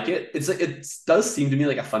Sure, like it. It's like it does seem to me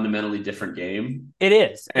like a fundamentally different game. it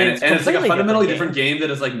is. And It's it's like a completely fundamentally different game that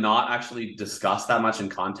is like not actually discussed that much in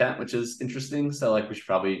content, which is interesting. So like we should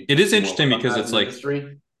probably It is do more interesting work on because that it's as an like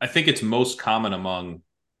industry. I think it's most common among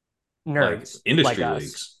like Nerds like industry us.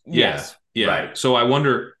 leagues. Yeah. Yes. Yeah. Right. So I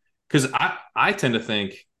wonder because I tend to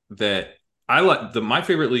think that I like my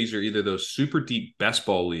favorite leagues are either those super deep best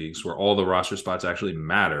ball leagues where all the roster spots actually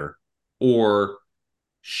matter, or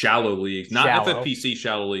shallow leagues, not Shallow. FFPC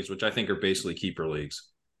shallow leagues, which I think are basically keeper leagues,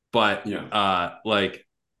 but Yeah. like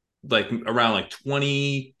around like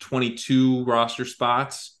 20, 22 roster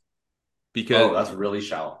spots. Oh, Because that's really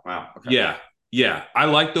shallow. Wow. Okay. yeah, I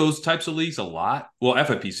like those types of leagues a lot. Well,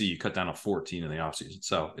 FFPC you cut down to 14 in the offseason,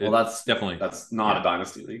 so Well, it's definitely that's not a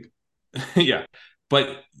dynasty league. yeah.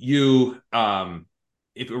 But you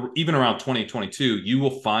if even around 2022, you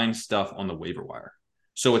will find stuff on the waiver wire.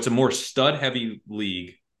 So it's a more stud heavy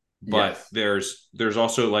league, but Yes. there's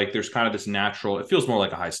also like there's kind of this natural, it feels more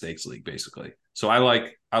like a high stakes league basically. So I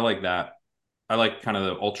like that. I like kind of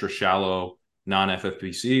the ultra shallow non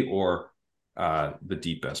FFPC or the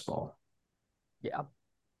deep best ball. Yeah.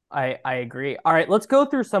 I agree. All right, let's go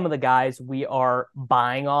through some of the guys we are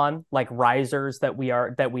buying on, like risers that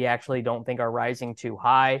we actually don't think are rising too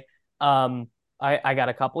high. I got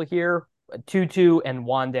a couple here. Tutu and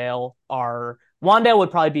Wandale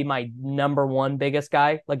would probably be my number one biggest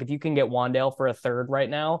guy. Like if you can get Wandale for a third right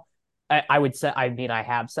now, I would say, I mean, I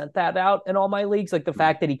have sent that out in all my leagues. Like the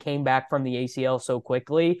fact that he came back from the ACL so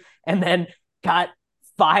quickly and then got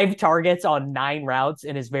 5 targets on 9 routes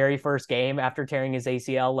in his very first game after tearing his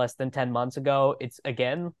ACL less than 10 months ago. It's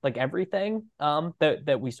again like everything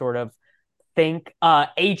that we sort of think.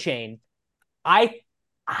 Achane,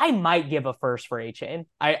 I might give a first for Achane.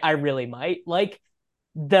 I really might. Like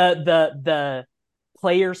the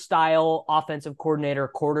player style, offensive coordinator,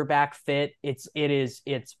 quarterback fit. It's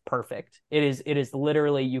perfect. It is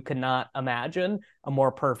literally, you could not imagine a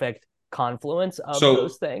more perfect confluence of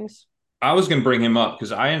those things. I was going to bring him up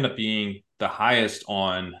because I ended up being the highest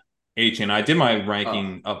on H, and I did my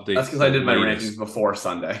ranking update. That's because I did my rankings before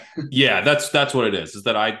Sunday. Yeah, that's what it is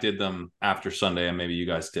that I did them after Sunday, and maybe you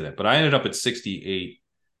guys did it. But I ended up at 68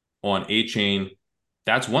 on Achane.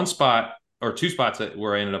 That's one spot or two spots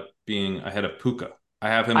where I ended up being ahead of Puka. I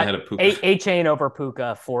have him ahead of Puka. Achane over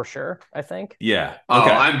Puka for sure, I think. Yeah.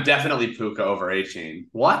 Okay. Oh, I'm definitely Puka over Achane.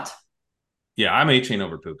 What? Yeah, I'm Achane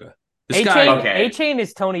over Puka. Achane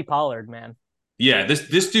is Tony Pollard, man. Yeah,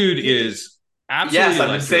 this dude is absolutely. Yes, I've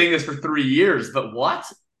been saying this for 3 years, but what?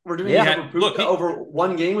 We're doing Puka over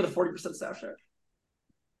one game with a 40% snap share.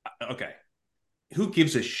 Okay. Who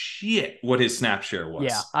gives a shit what his snap share was?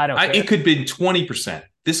 Yeah, I don't care. It could be 20%.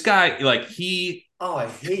 This guy, like Oh, I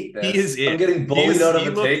hate this. He is it. I'm getting bullied out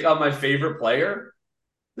of a take on my favorite player.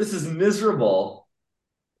 This is miserable.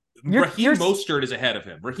 Raheem Mostert is ahead of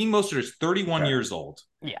him. Raheem Mostert is 31 years old.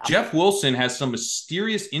 Yeah. Jeff Wilson has some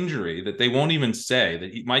mysterious injury that they won't even say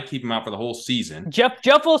that he might keep him out for the whole season. Jeff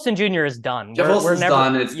Wilson Jr. is done. Jeff Wilson's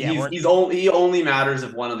done. He only matters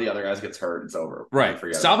if one of the other guys gets hurt. It's over. Right.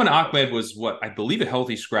 Salvin Ahmed was I believe a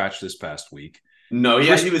healthy scratch this past week. No,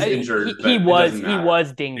 he was injured. He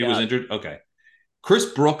was dinged up. He was injured. Okay. Chris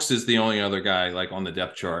Brooks is the only other guy like on the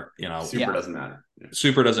depth chart. Super doesn't matter. Yeah.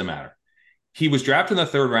 Super doesn't matter. He was drafted in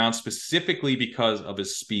the 3rd round specifically because of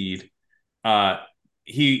his speed.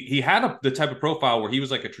 He had the type of profile where he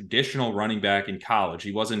was like a traditional running back in college.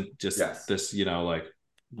 He wasn't just this, like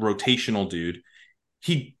rotational dude.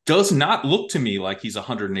 He does not look to me like he's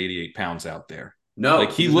 188 pounds out there. No,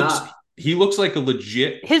 like he looks like a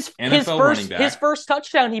legit NFL running back. His first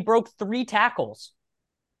touchdown, he broke 3 tackles.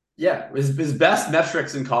 Yeah, his best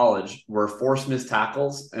metrics in college were forced missed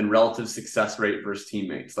tackles and relative success rate versus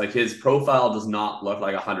teammates. Like his profile does not look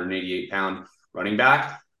like a 188-pound running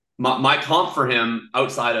back. My comp for him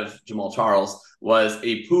outside of Jamal Charles was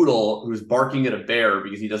a poodle who's barking at a bear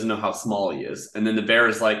because he doesn't know how small he is. And then the bear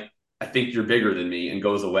is like, I think you're bigger than me, and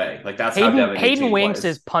goes away. Like that's how Devon Hayden Winks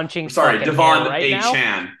is punching. Devon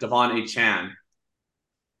Achane. Devon Achane.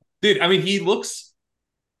 Dude, I mean, he looks...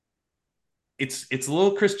 It's a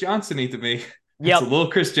little Chris Johnson-y to me. Yeah, it's a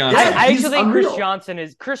little Chris Johnson. I actually think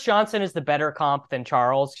Chris Johnson is the better comp than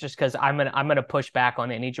Charles, just because I'm gonna push back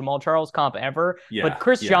on any Jamal Charles comp ever. Yeah, but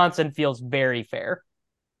Chris Johnson feels very fair.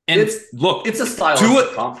 And it's a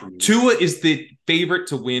stylistic comp for me. Tua is the favorite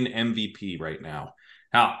to win MVP right now.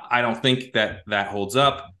 Now, I don't think that holds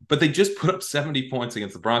up, but they just put up 70 points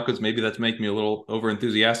against the Broncos. Maybe that's making me a little over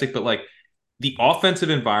enthusiastic, but like the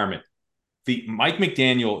offensive environment, Mike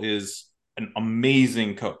McDaniel is an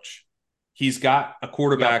amazing coach. He's got a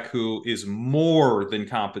quarterback who is more than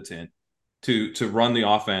competent to run the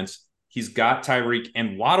offense. He's got Tyreek,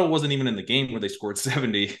 and Waddle wasn't even in the game where they scored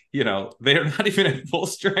 70. They're not even at full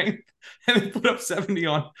strength, and they put up 70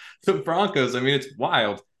 on the Broncos. I mean, it's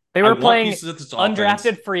wild. They were playing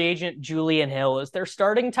undrafted free agent Julian Hill as their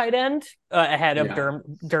starting tight end ahead of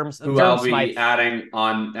who I'll be adding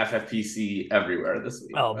on FFPC everywhere this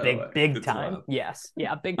week. Oh, big time. Wild. Yes.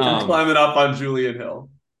 Yeah, big time. Climbing up on Julian Hill.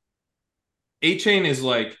 Achane is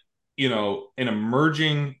like, an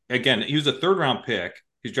emerging, again, he was a 3rd round pick.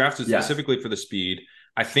 He's drafted specifically for the speed.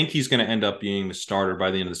 I think he's going to end up being the starter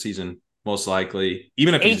by the end of the season, most likely.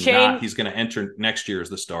 Even if he's not, he's going to enter next year as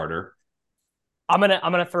the starter. I'm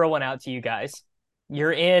gonna throw one out to you guys. You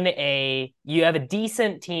have a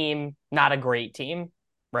decent team, not a great team,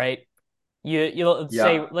 right?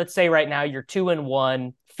 Let's say right now you're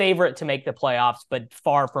 2-1, favorite to make the playoffs, but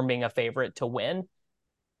far from being a favorite to win.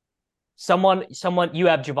 Someone you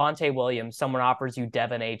have Javonte Williams, someone offers you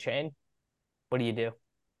Devon Achane. What do you do?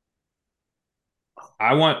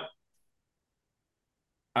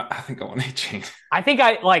 I think I want Achane. I think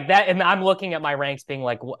I like that, and I'm looking at my ranks being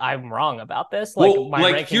like, I'm wrong about this.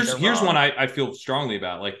 Here's one I feel strongly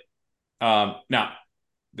about. Now,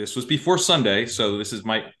 this was before Sunday, so this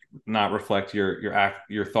might not reflect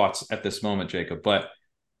your thoughts at this moment, Jacob. But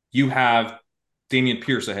you have Dameon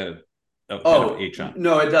Pierce ahead of Achane.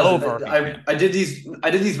 No, it doesn't. I did these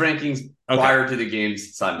rankings prior to the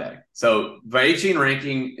games Sunday. So my Achane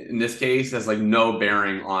ranking in this case has like no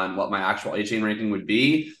bearing on what my actual Achane ranking would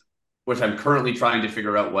be, which I'm currently trying to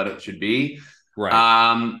figure out what it should be.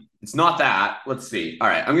 Right. It's not that. Let's see. All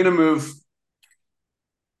right. I'm going to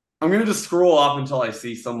just scroll up until I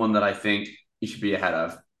see someone that I think you should be ahead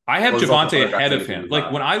of. I have Javonte ahead of him.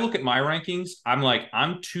 Like when I look at my rankings,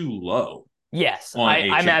 I'm too low. Yes,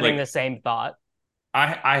 I'm having the same thought.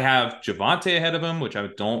 I have Javonte ahead of him, which I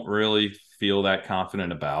don't really feel that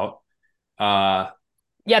confident about.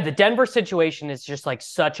 The Denver situation is just like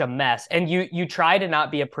such a mess. And you try to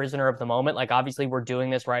not be a prisoner of the moment. Like obviously we're doing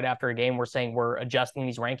this right after a game. We're saying we're adjusting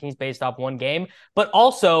these rankings based off one game. But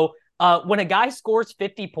also when a guy scores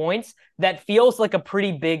 50 points, that feels like a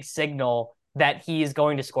pretty big signal that he is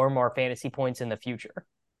going to score more fantasy points in the future.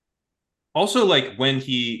 Also, like when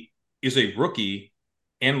he is a rookie,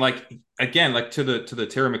 and like again, like to the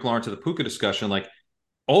Terry McLaurin, to the Puka discussion, like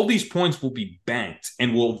all these points will be banked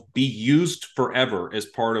and will be used forever as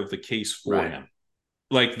part of the case for him.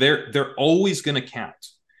 Like they're always going to count.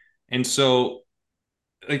 And so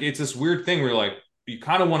like it's this weird thing where like you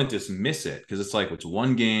kind of want to dismiss it because it's like it's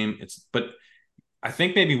one game. But I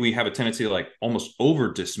think maybe we have a tendency to like almost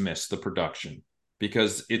over dismiss the production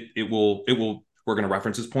because it will we're going to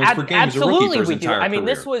reference his points per game as a rookie Absolutely, for his we do. entire I mean,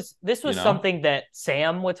 career. this was something that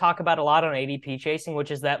Sam would talk about a lot on ADP chasing,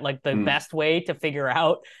 which is that like the best way to figure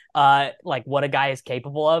out like what a guy is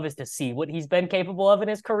capable of is to see what he's been capable of in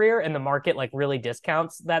his career, and the market like really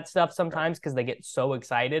discounts that stuff sometimes because they get so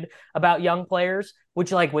excited about young players,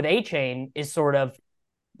 which like with Achane is sort of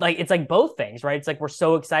like it's like both things, right? It's like we're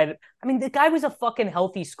so excited. I mean, the guy was a fucking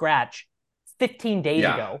healthy scratch 15 days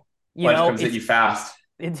ago. Life comes at you fast.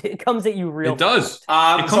 It comes at you real It does.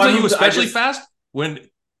 fast. It comes at you especially fast when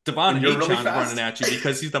Devon Achane's really running at you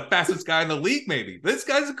because he's the fastest guy in the league, maybe. This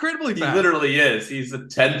guy's incredibly fast. He literally is. He's a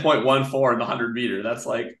 10.14 in the 100-meter. That's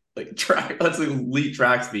like track. That's like elite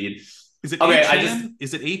track speed. Is it Achane?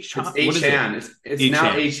 Is it Achane? It's Achane. It's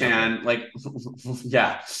now Achane. Okay. Like,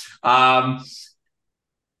 yeah. All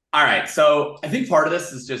right. So I think part of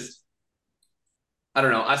this is just, I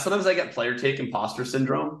don't know. Sometimes I get player take imposter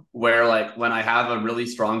syndrome where like when I have a really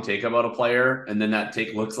strong take about a player and then that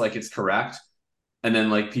take looks like it's correct and then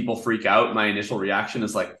like people freak out, my initial reaction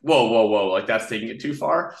is like, whoa. Like that's taking it too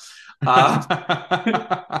far.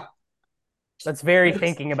 That's very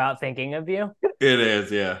thinking about thinking of you. It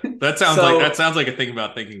is. Yeah. That sounds like a thinking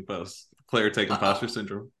about thinking post. Player take imposter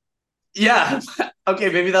syndrome. Yeah. Okay,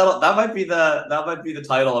 maybe that might be the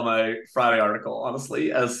title of my Friday article, honestly,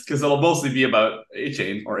 because it'll mostly be about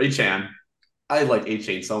Achane. I like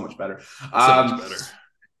Achane so much better. So much better.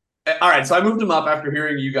 All right, so I moved him up after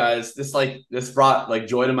hearing you guys. This brought like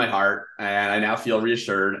joy to my heart, and I now feel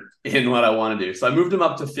reassured in what I want to do. So I moved him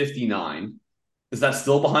up to 59. Is that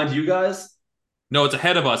still behind you guys? No, it's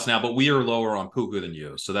ahead of us now, but we are lower on Puka than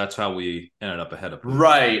you. So that's how we ended up ahead of Puka.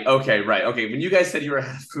 Right. Okay. When you guys said you were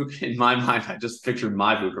ahead of Puka, in my mind, I just pictured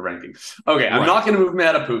my Puka ranking. Okay. I'm not going to move him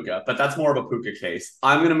ahead of Puka, but that's more of a Puka case.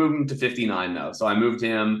 I'm going to move him to 59 though. So I moved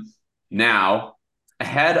him now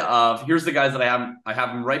ahead of, here's the guys that I have. I have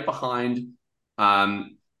him right behind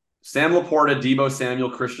Sam Laporta, Deebo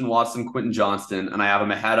Samuel, Christian Watson, Quentin Johnston, and I have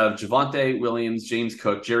him ahead of Javonte Williams, James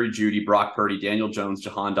Cook, Jerry Jeudy, Brock Purdy, Daniel Jones,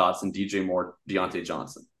 Jahan Dotson, DJ Moore, Deontay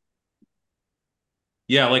Johnson.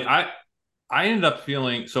 Yeah, like I ended up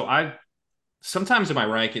feeling so I sometimes in my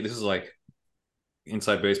ranking, this is like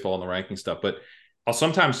inside baseball and the ranking stuff, but I'll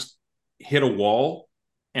sometimes hit a wall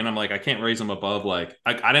and I'm like, I can't raise him above like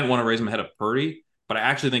I didn't want to raise him ahead of Purdy, but I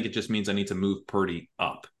actually think it just means I need to move Purdy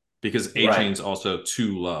up. Because Achane's also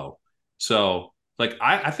too low. So, like,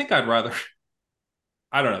 I think I'd rather...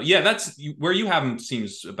 I don't know. Yeah, that's... Where you have him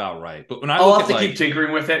seems about right. But when I'll have to keep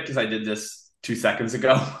tinkering with it because I did this 2 seconds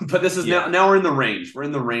ago. But this is now we're in the range. We're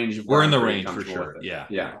in the range. We're in the range for sure.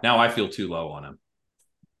 Yeah. Now I feel too low on him.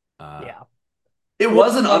 Yeah. It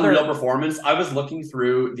was an unreal performance. I was looking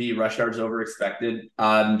through the rush yards over expected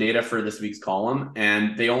data for this week's column,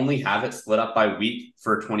 and they only have it split up by week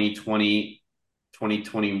for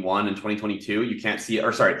 2021 and 2022. You can't see it,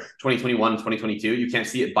 or sorry, 2021 and 2022. You can't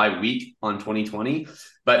see it by week on 2020,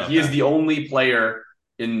 but he is the only player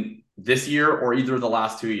in this year or either of the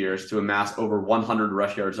last 2 years to amass over 100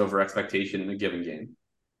 rush yards over expectation in a given game.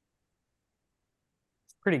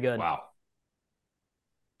 Pretty good. Wow.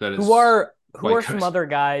 That is who are some other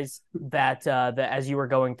guys that as you were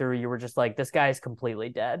going through, you were just like, this guy is completely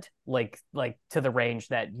dead, like to the range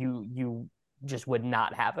that you just would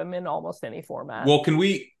not have him in almost any format. Well,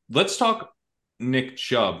 let's talk Nick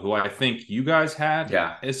Chubb, who I think you guys had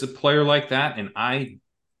as a player like that, and I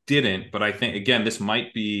didn't, but I think, again, this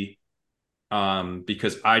might be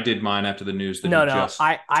because I did mine after the news that he just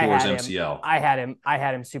tore his MCL. I had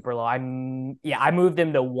him super low. I moved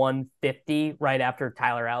him to 150 right after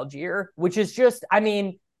Tyler Algier, which is just, I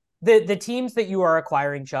mean, the teams that you are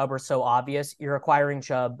acquiring Chubb are so obvious. You're acquiring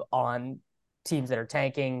Chubb on teams that are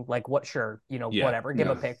tanking, like whatever, give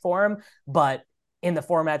a pick for him. But in the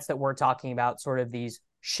formats that we're talking about, sort of these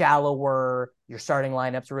shallower, your starting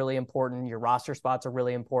lineup's really important, your roster spots are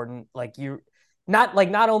really important. Like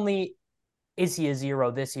not only is he a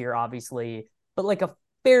zero this year, obviously, but like a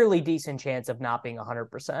fairly decent chance of not being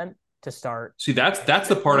 100% to start. See, that's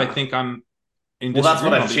the part I think I'm in. Well, that's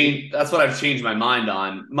what I've changed. That's what I've changed my mind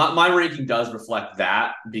on. My ranking does reflect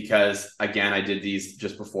that because, again, I did these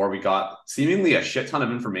just before we got seemingly a shit ton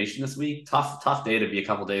of information this week. Tough day to be a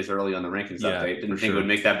couple days early on the rankings update. Didn't think it would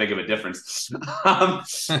make that big of a difference.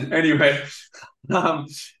 Anyway,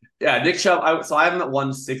 Nick Chubb. So I have him at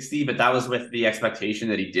 160, but that was with the expectation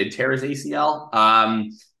that he did tear his ACL.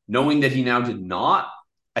 Knowing that he now did not,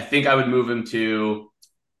 I think I would move him to.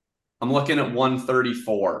 I'm looking at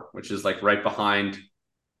 134, which is like right behind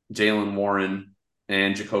Jaylen Warren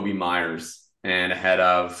and Jakobi Meyers and ahead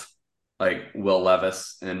of like Will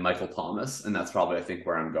Levis and Michael Thomas. And that's probably, I think,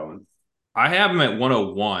 where I'm going. I have him at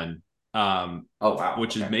 101. Oh wow.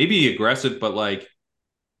 which is Okay. maybe aggressive, but like,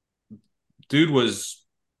 dude was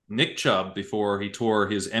Nick Chubb before he tore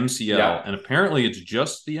his MCL, Yeah. and apparently it's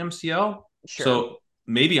just the MCL. Sure. So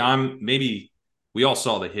maybe we all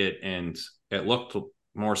saw the hit and it looked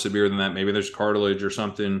more severe than that. Maybe there's cartilage or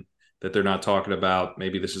something that they're not talking about.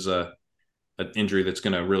 Maybe this is a an injury that's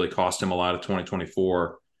going to really cost him a lot of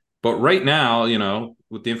 2024. But right now,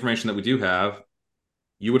 with the information that we do have,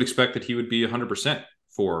 you would expect that he would be 100%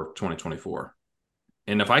 for 2024.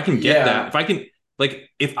 And if I can get that, Yeah. if I can, like,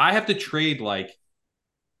 if I have to trade like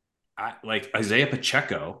Isaiah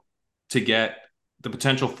Pacheco to get the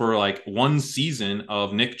potential for like one season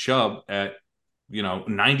of Nick Chubb at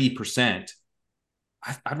 90%,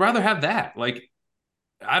 I'd rather have that. Like,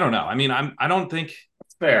 I don't know. I mean, I don't think,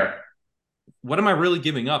 That's fair. what am I really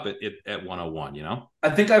giving up at 101, I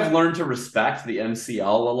think I've learned to respect the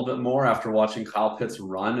MCL a little bit more after watching Kyle Pitts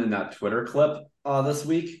run in that Twitter clip this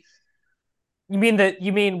week. You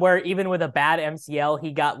mean where even with a bad MCL,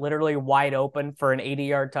 he got literally wide open for an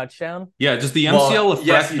 80-yard touchdown? Yeah, does the MCL Well,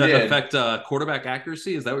 yes, he did. affect quarterback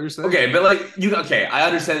accuracy? Is that what you're saying? Okay, but like okay, I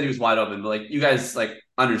understand that he was wide open, but like you guys like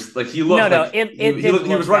he No, looked no, like it didn't he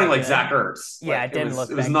was look running that like good. Zach Ertz. Yeah, Like it didn't it look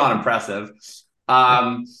was that not good. impressive.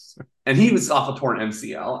 Um and he was off a torn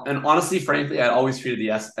MCL. And honestly, frankly, I always treated the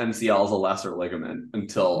MCL as a lesser ligament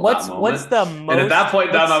until that What's moment. the And at that most point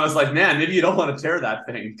in time, I what's was like, man, maybe you don't want to tear that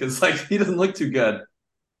thing because like he doesn't look too good.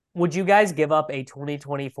 would you guys give up a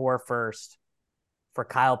 2024 first for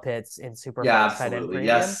Kyle Pitts in Yeah, Superflex tight end absolutely. premium?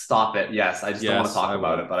 Yes, stop it. Yes, I just don't want to Yes, talk I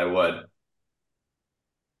about would. it, but I would.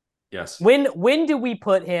 Yes. When do we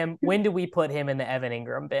put him in the Evan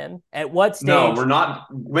Ingram bin? At what No, we're stage? not.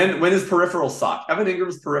 When his peripherals sucked, Evan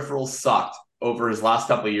Ingram's peripherals sucked over his last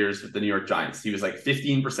couple of years with the New York Giants. He was like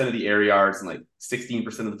 15% of the air yards and like 16%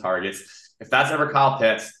 of the targets. If that's ever Kyle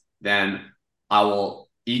Pitts, then I will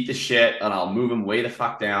eat the shit and I'll move him way the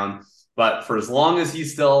fuck down. But for as long as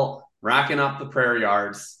he's still racking up the prayer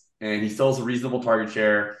yards and he still has a reasonable target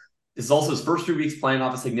share, this is also his first 2 weeks playing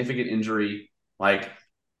off a significant injury. Like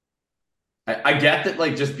I get that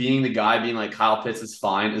like just being the guy being like Kyle Pitts is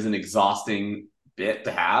fine is an exhausting bit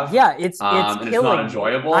to have. Yeah, it's And it's not killing me.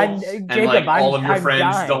 enjoyable. I'm And Jacob, like all I'm of your I'm friends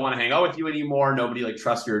don't dying. want to hang out with you anymore. Nobody like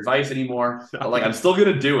trusts your advice anymore. But like I'm still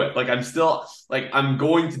gonna do it. Like I'm still like I'm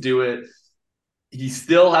going to do it. He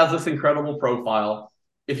still has this incredible profile.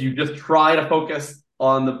 If you just try to focus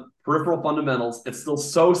on the peripheral fundamentals, it's still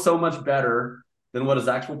so much better than what his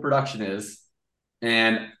actual production is.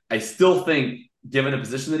 And I still think, given the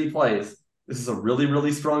position that he plays, this is a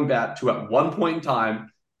really strong bet to at one point in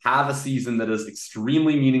time have a season that is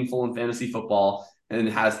extremely meaningful in fantasy football and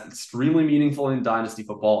has extremely meaningful in dynasty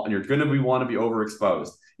football. And you're going to want to be overexposed.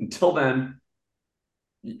 Until then,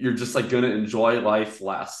 you're just like going to enjoy life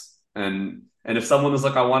less. And if someone is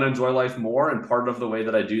like, I want to enjoy life more, and part of the way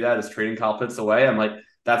that I do that is trading Kyle Pitts away, I'm like,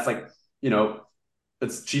 that's like,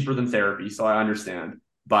 it's cheaper than therapy, so I understand.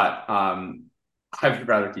 But I would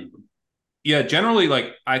rather keep him. Yeah, generally,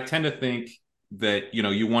 like, I tend to think that,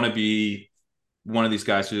 you want to be one of these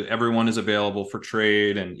guys who everyone is available for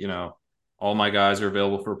trade and, all my guys are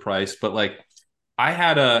available for a price. But like, I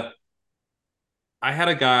had a I had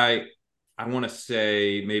a guy, I want to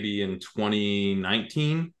say maybe in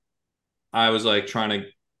 2019, I was like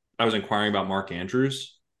I was inquiring about Mark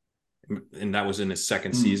Andrews, and that was in his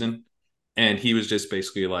second Mm. season. And he was just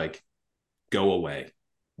basically like, go away.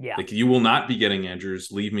 Yeah. Like, you will not be getting Andrews.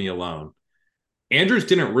 Leave me alone. Andrews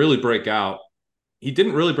didn't really break out. He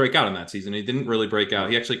didn't really break out in that season. He didn't really break out.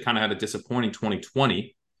 He actually kind of had a disappointing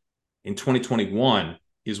 2020. In 2021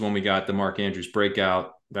 is when we got the Mark Andrews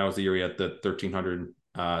breakout. That was the year he had the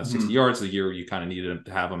 1,360 yards, the year you kind of needed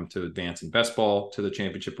to have him to advance in best ball to the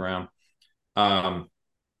championship round. I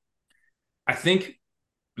think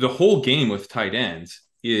the whole game with tight ends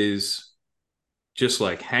is just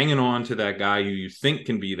like hanging on to that guy who you think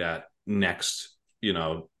can be that next,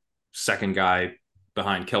 second guy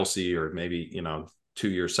behind Kelsey, or maybe, 2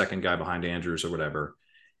 year second guy behind Andrews or whatever.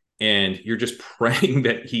 And you're just praying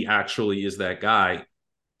that he actually is that guy.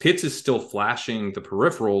 Pitts is still flashing the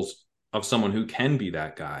peripherals of someone who can be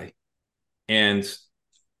that guy. And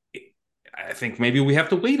I think maybe we have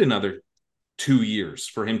to wait another 2 years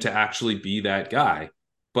for him to actually be that guy.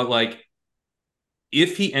 But like,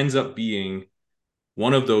 if he ends up being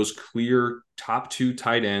one of those clear top two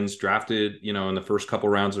tight ends drafted, in the first couple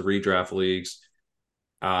rounds of redraft leagues,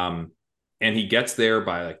 and he gets there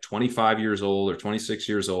by like 25 years old or 26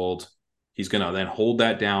 years old, he's going to then hold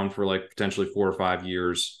that down for like potentially 4 or 5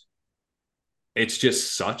 years. It's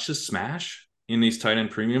just such a smash in these tight end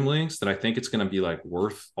premium leagues that I think it's going to be like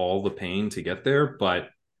worth all the pain to get there. But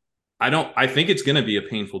I think it's going to be a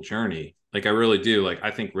painful journey. Like, I really do. Like,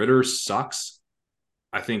 I think Ritter sucks.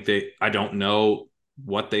 I don't know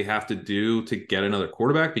what they have to do to get another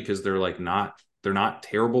quarterback because they're not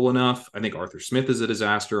terrible enough. I think Arthur Smith is a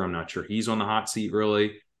disaster. I'm not sure he's on the hot seat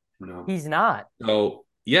really. No. He's not. So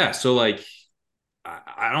yeah, so like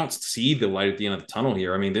I don't see the light at the end of the tunnel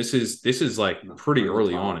here. I mean, this is like pretty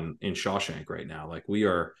early on in Shawshank right now. Like we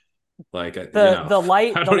are like the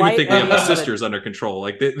light. I The don't even light think we at have the the end of sisters under control.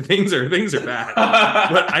 Like things are bad,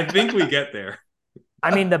 but I think we get there.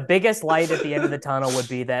 I mean, the biggest light at the end of the tunnel would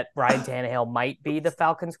be that Ryan Tannehill might be the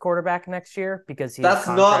Falcons quarterback next year because That's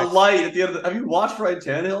not light at the end of have you watched Ryan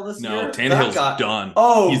Tannehill this year? No, Tannehill's done.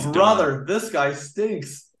 Oh, He's brother, done. this guy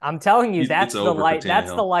stinks. I'm telling you, that's it's the over light. for That's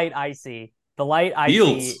the Tannehill. light I see. The light I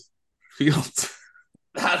see. Fields.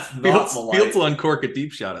 That's not the light. Fields will uncork a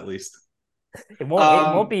deep shot at least. It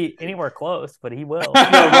won't be anywhere close, but he will. No,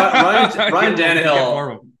 Ryan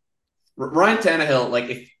Tannehill. Ryan Tannehill,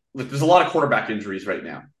 like there's a lot of quarterback injuries right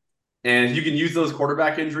now. And you can use those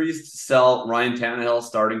quarterback injuries to sell Ryan Tannehill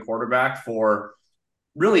starting quarterback for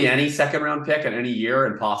really any second round pick in any year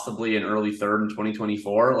and possibly an early third in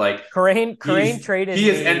 2024. Like Crane traded. He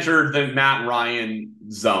has entered the Matt Ryan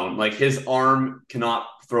zone. Like his arm cannot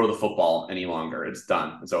throw the football any longer. It's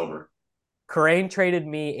done. It's over. Crane traded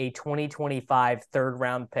me a 2025 third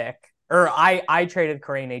round pick. Or I traded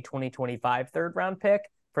Crane a 2025 third round pick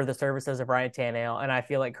for the services of Ryan Tannehill, and I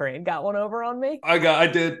feel like Crane got one over on me. I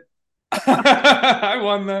did. I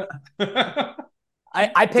won that.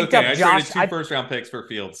 I picked up Josh. I traded 2 first-round picks for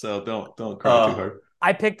Fields, so don't cry too hard.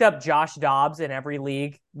 I picked up Josh Dobbs in every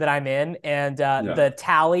league that I'm in, and the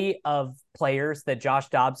tally of players that Josh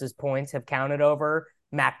Dobbs' points have counted over: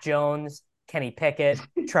 Mac Jones, Kenny Pickett,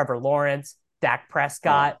 Trevor Lawrence, Dak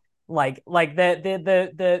Prescott. Like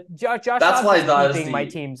the Josh Dobbs is keeping my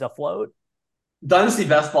teams afloat. Dynasty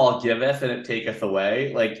best ball giveth and it taketh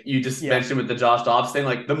away. Like you just mentioned with the Josh Dobbs thing,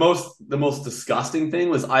 like the most disgusting thing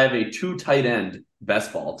was I have a 2 tight end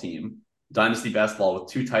best ball team, Dynasty best ball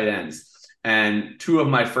with 2 tight ends. And 2 of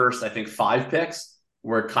my first, I think 5 picks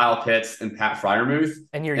were Kyle Pitts and Pat Freiermuth.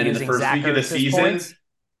 And you're using in the first week of the season. Points?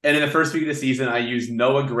 And in the first week of the season, I used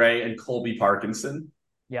Noah Gray and Colby Parkinson.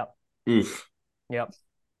 Yep. Oof. Yep.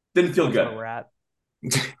 Didn't feel good. Where we're at.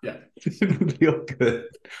 Yeah. Didn't feel good.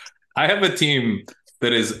 I have a team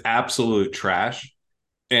that is absolute trash,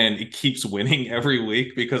 and it keeps winning every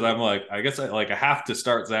week because I'm like, I guess I have to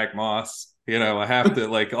start Zach Moss. You know, I have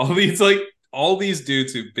to all these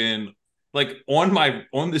dudes who've been like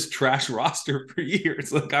on this trash roster for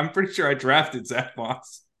years. Like I'm pretty sure I drafted Zach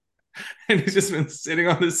Moss, and he's just been sitting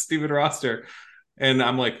on this stupid roster, and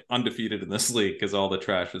I'm like undefeated in this league because all the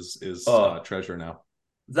trash is treasure now.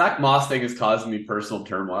 Zach Moss thing is causing me personal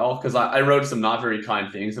turmoil because I wrote some not very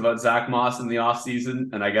kind things about Zach Moss in the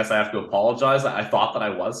offseason, and I guess I have to apologize. I thought that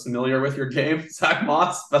I was familiar with your game, Zach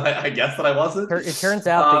Moss, but I guess that I wasn't. It turns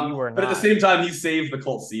out that you were not. But at the same time, he saved the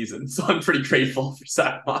Colts season, so I'm pretty grateful for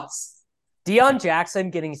Zach Moss. Deion Jackson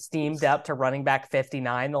getting steamed up to running back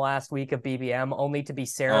 59 the last week of BBM, only to be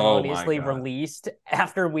ceremoniously released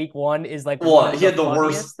after week 1 is like he had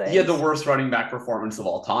the worst running back performance of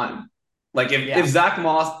all time. Like if Zach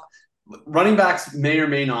Moss, running backs may or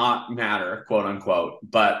may not matter, quote unquote,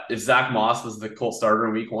 but if Zach Moss was the Colts starter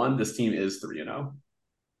in week 1, this team is 3-0.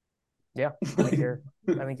 Yeah, I think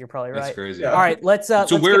you're probably right. That's crazy. All right, let's. So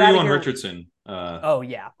let's where are you on Richardson? Oh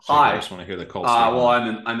yeah. Hi. I just want to hear the Colts. Well,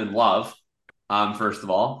 I'm in love. First of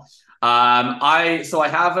all, I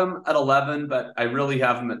have him at 11, but I really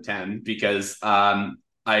have him at 10 because I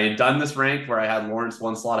had done this rank where I had Lawrence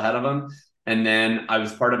 1 slot ahead of him. And then I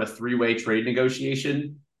was part of a 3-way trade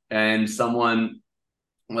negotiation, and someone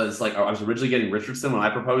was like, I was originally getting Richardson when I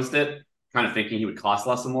proposed it, kind of thinking he would cost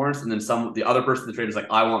less than Lawrence. And then the other person in the trade was like,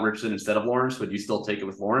 I want Richardson instead of Lawrence. Would you still take it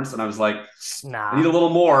with Lawrence? And I was like, nah, I need a little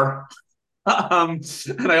more. And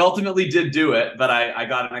I ultimately did do it, but I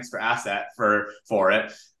got an extra asset for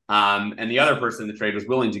it. And the other person in the trade was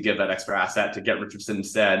willing to give that extra asset to get Richardson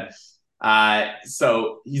instead.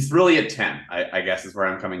 So he's really at 10, I guess is where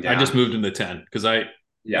I'm coming down. I just moved him to 10 because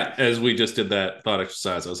as we just did that thought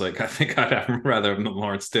exercise, I was like, I think I'd have him rather than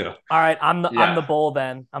Lawrence too. All right, I'm the bull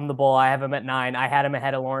then. I'm the bull. I have him at 9. I had him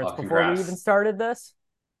ahead of Lawrence before we even started this.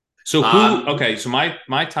 So who? Okay, so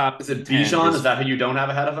my top is it Bijan? Is that who you don't have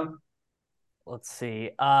ahead of him? Let's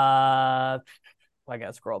see. I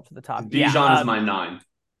gotta scroll up to the top. Bijan is my 9.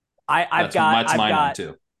 I've got 9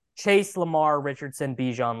 too. Chase, Lamar, Richardson,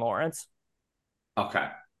 Bijan, Lawrence. Okay.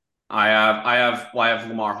 I have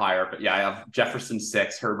Lamar higher, but I have Jefferson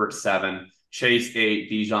 6, Herbert 7, Chase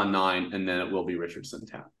 8, Bijan 9, and then it will be Richardson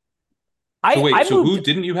 10. So who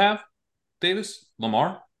didn't you have, Davis?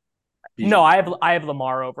 Lamar? No, Bijan. I have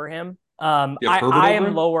Lamar over him. You have Herbert over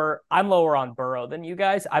him? I'm lower on Burrow than you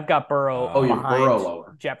guys. I've got Burrow Oh, you have behind Burrow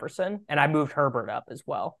lower. Jefferson, and I moved Herbert up as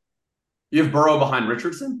well. You have Burrow behind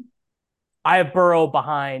Richardson? I Burrow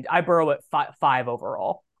at five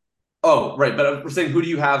overall. Oh, right. But we're saying, who do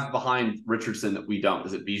you have behind Richardson that we don't?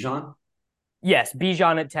 Is it Bijan? Yes,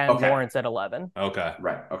 Bijan at 10, Okay. Lawrence at 11. Okay.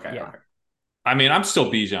 Right. Okay. Yeah. Okay. I mean, I'm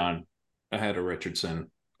still Bijan ahead of Richardson.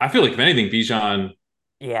 I feel like if anything, Bijan.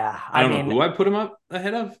 Yeah, I don't know who I put him up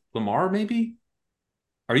ahead of. Lamar, maybe.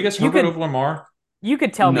 Are you guys Herbert over Lamar? You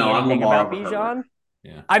could tell me No, I'm anything Lamar about over Bijan. Herbert.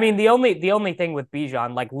 Yeah. I mean, the only thing with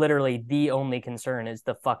Bijan, like literally the only concern is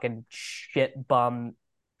the fucking shit bum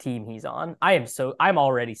team he's on. I'm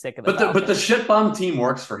already sick of it. But the shit bum team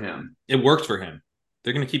works for him. It works for him.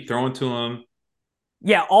 They're gonna keep throwing to him.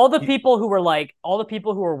 Yeah, all the people who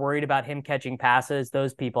were worried about him catching passes,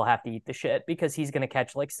 those people have to eat the shit because he's gonna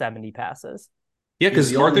catch like 70 passes. Yeah,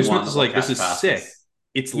 because Arthur Smith is like, catch this is passes. sick.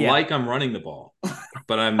 It's like I'm running the ball,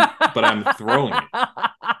 but I'm throwing it.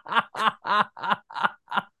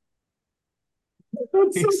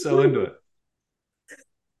 He's so into it.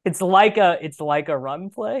 It's like a run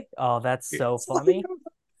play. Oh, that's so funny.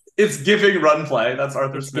 It's giving run play. That's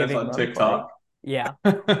Arthur It's Smith giving on run TikTok. play. Yeah.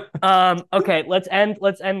 Okay, let's end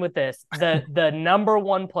with this. The number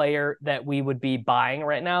one player that we would be buying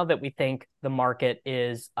right now that we think the market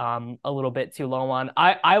is a little bit too low on.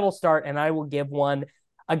 I will start and I will give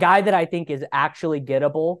a guy that I think is actually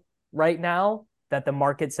gettable right now, that the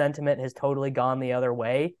market sentiment has totally gone the other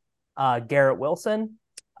way. Garrett Wilson.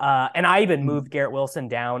 And I even moved Garrett Wilson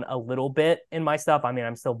down a little bit in my stuff. I mean,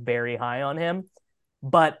 I'm still very high on him.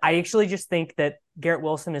 But I actually just think that Garrett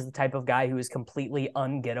Wilson is the type of guy who is completely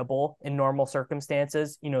ungettable in normal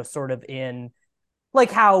circumstances, sort of in like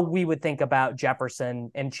how we would think about Jefferson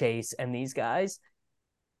and Chase and these guys.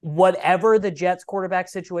 Whatever the Jets quarterback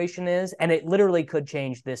situation is, and it literally could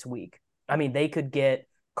change this week. I mean, they could get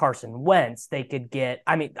Carson Wentz. They could get,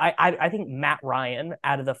 I think Matt Ryan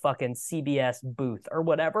out of the fucking CBS booth or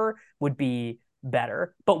whatever would be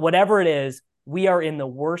better. But whatever it is, we are in the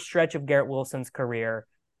worst stretch of Garrett Wilson's career,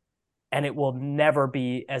 and it will never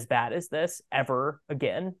be as bad as this ever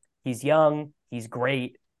again. He's young. He's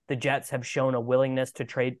great. The Jets have shown a willingness to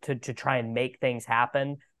trade to try and make things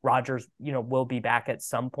happen. Rodgers, will be back at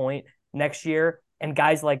some point next year, and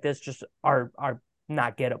guys like this just are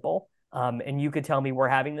not gettable. And you could tell me we're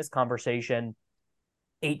having this conversation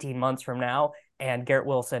 18 months from now, and Garrett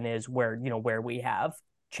Wilson is where we have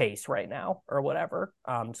Chase right now or whatever.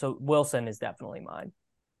 So Wilson is definitely mine.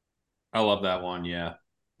 I love that one. Yeah.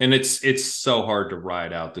 And it's so hard to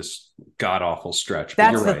ride out this god awful stretch.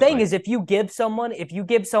 That's the thing, is if you give someone a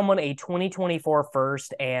 2024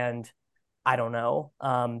 first and I don't know,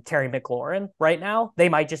 Terry McLaurin right now, they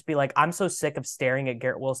might just be like, I'm so sick of staring at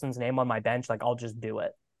Garrett Wilson's name on my bench. Like, I'll just do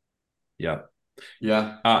it. Yeah.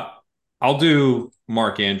 Yeah. I'll do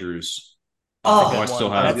Mark Andrews. I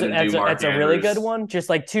still have. That's a really good one. Just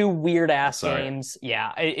like two weird ass games.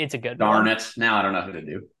 Yeah, it's a good one. Darn it. Now I don't know who to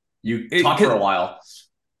do. You talk for a while.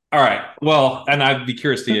 All right. Well, and I'd be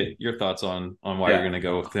curious to get your thoughts on why you're going to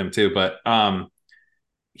go with him too. But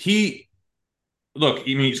he's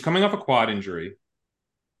coming off a quad injury,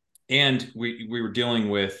 and we were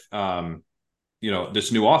dealing with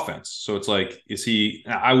this new offense. So it's like,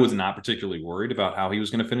 I was not particularly worried about how he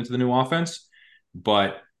was going to fit into the new offense,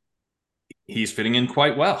 but he's fitting in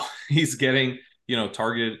quite well. He's getting,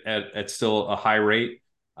 targeted at still a high rate.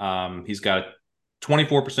 He's got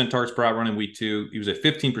 24% targets per out run in week 2. He was at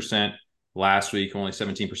 15% last week, only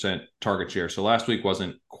 17% target share. So last week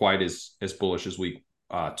wasn't quite as bullish as week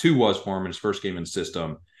 2 was for him in his first game in the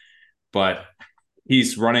system. But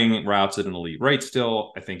he's running routes at an elite rate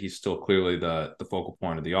still. I think he's still clearly the focal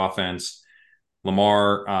point of the offense.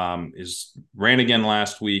 Lamar ran again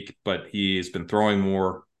last week, but he's been throwing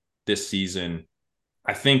more this season.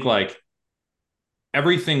 I think like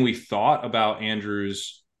everything we thought about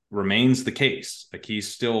Andrews remains the case. Like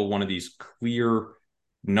he's still one of these clear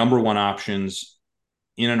number one options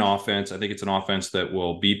in an offense. I think it's an offense that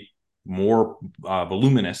will be more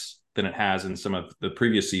voluminous than it has in some of the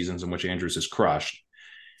previous seasons in which Andrews has crushed.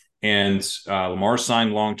 And Lamar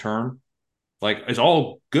signed long-term. Like, it's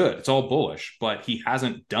all good. It's all bullish, but he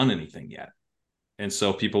hasn't done anything yet. And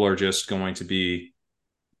so people are just going to be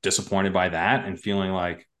disappointed by that and feeling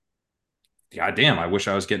like, God damn, I wish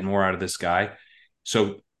I was getting more out of this guy.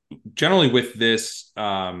 So generally with this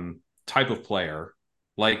type of player,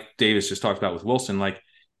 like Davis just talked about with Wilson, like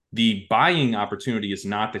the buying opportunity is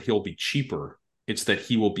not that he'll be cheaper. It's that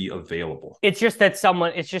he will be available. It's just that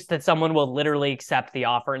someone will literally accept the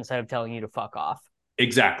offer instead of telling you to fuck off.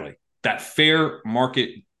 Exactly. That fair market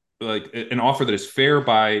like an offer that is fair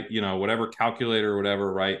by, whatever calculator or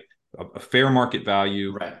whatever, right? A fair market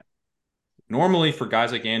value. Right. Normally for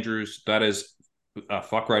guys like Andrews, that is a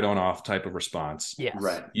fuck right on off type of response. Yes.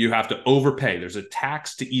 Right. You have to overpay. There's a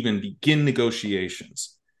tax to even begin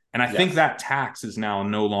negotiations. And I think that tax is now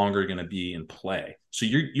no longer going to be in play. So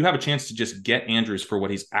you have a chance to just get Andrews for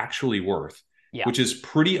what he's actually worth, which is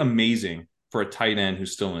pretty amazing for a tight end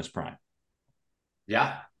who's still in his prime.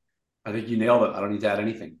 Yeah. I think you nailed it. I don't need to add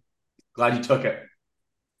anything. Glad you took it.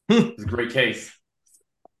 It's a great case.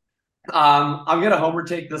 I'm going to homer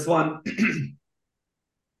take this one.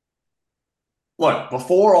 Look,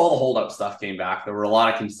 before all the holdup stuff came back, there were a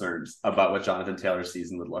lot of concerns about what Jonathan Taylor's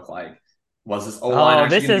season would look like. Was this O-line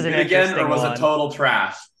actually going to be good again, or was it total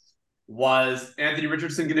trash? Was Anthony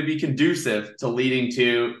Richardson going to be conducive to leading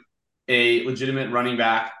to a legitimate running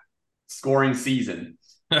back scoring season?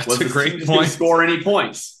 Was a great point. Going to score any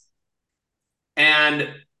points? And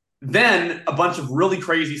then a bunch of really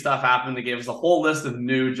crazy stuff happened that gave us a whole list of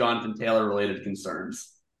new Jonathan Taylor-related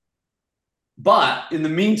concerns. But in the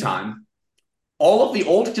meantime, all of the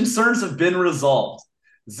old concerns have been resolved.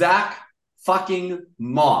 Zach fucking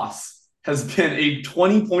Moss has been a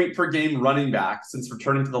 20-point per game running back since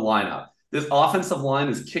returning to the lineup. This offensive line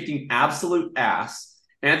is kicking absolute ass.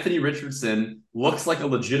 Anthony Richardson looks like a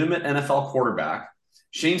legitimate NFL quarterback.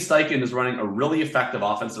 Shane Steichen is running a really effective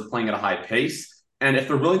offense. They're playing at a high pace. And if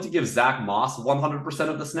they're willing to give Zach Moss 100%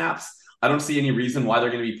 of the snaps, I don't see any reason why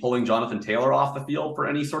they're going to be pulling Jonathan Taylor off the field for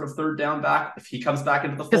any sort of third down back if he comes back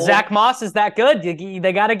into the fold. Because Zach Moss is that good.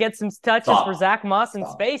 They got to get some touches for Zach Moss in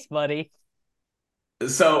space, buddy.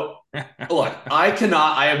 So, look, I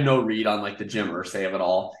have no read on like the Jim Irsay of it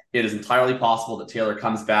all. It is entirely possible that Taylor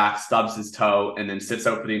comes back, stubs his toe, and then sits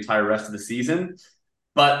out for the entire rest of the season.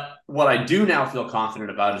 But what I do now feel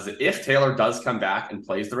confident about is that if Taylor does come back and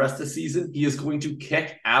plays the rest of the season, he is going to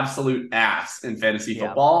kick absolute ass in fantasy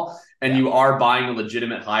football. And you are buying a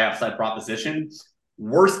legitimate high upside proposition.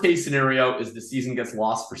 Worst case scenario is the season gets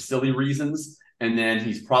lost for silly reasons, and then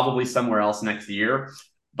he's probably somewhere else next year.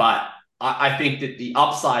 But I think that the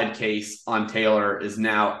upside case on Taylor is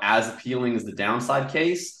now as appealing as the downside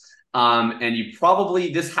case. And you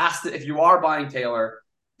probably, if you are buying Taylor,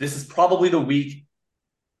 this is probably the week.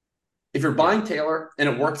 If you're buying Taylor and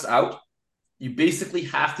it works out, you basically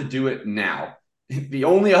have to do it now. The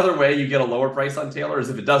only other way you get a lower price on Taylor is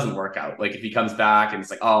if it doesn't work out. Like if he comes back and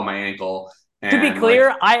it's like, oh, my ankle. And to be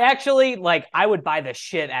clear, I actually I would buy the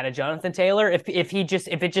shit out of Jonathan Taylor if it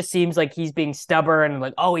just seems like he's being stubborn and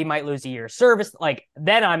like, oh, he might lose a year of service.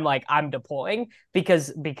 Then I'm deploying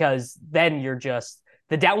because then you're just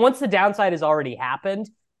once the downside has already happened,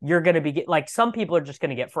 you're going to be some people are just going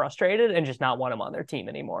to get frustrated and just not want him on their team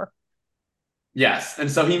anymore. Yes, and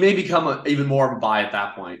so he may become even more of a buy at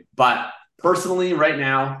that point. But personally, right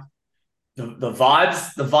now, the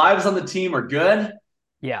vibes on the team are good.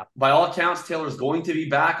 Yeah. By all accounts, Taylor's going to be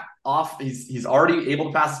back off. He's already able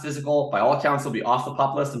to pass his physical. By all accounts, he'll be off the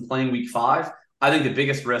PUP list and playing week 5. I think the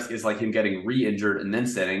biggest risk is him getting re-injured and then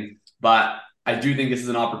sitting. But I do think this is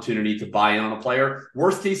an opportunity to buy in on a player.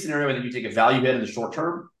 Worst case scenario, I think you take a value hit in the short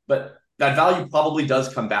term, but that value probably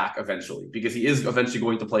does come back eventually because he is eventually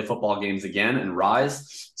going to play football games again and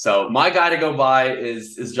rise. So my guy to go buy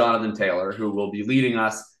is Jonathan Taylor, who will be leading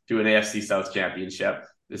us to an AFC South championship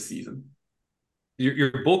this season.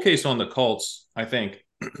 Your bull case on the Colts, I think,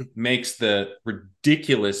 makes the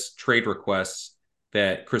ridiculous trade requests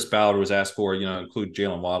that Chris Ballard was asked for, include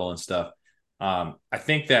Jalen Waddle and stuff. I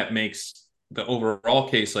think that makes the overall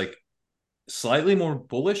case slightly more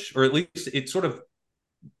bullish, or at least it's sort of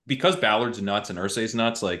because Ballard's nuts and Irsay's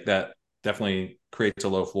nuts, that definitely creates a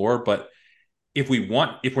low floor. But if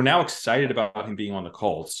we're now excited about him being on the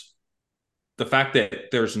Colts, the fact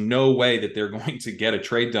that there's no way that they're going to get a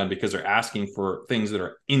trade done because they're asking for things that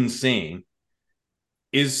are insane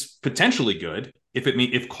is potentially good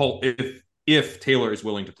if Taylor is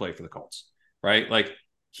willing to play for the Colts, right?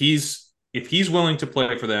 If he's willing to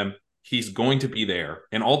play for them, he's going to be there.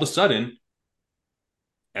 And all of a sudden,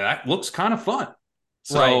 that looks kind of fun.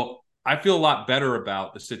 So I feel a lot better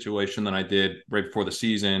about the situation than I did right before the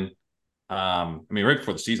season. Right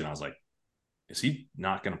before the season, I was like, is he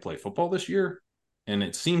not going to play football this year? And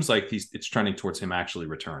it seems like it's trending towards him actually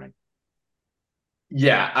returning.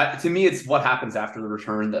 Yeah, to me, it's what happens after the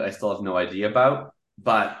return that I still have no idea about.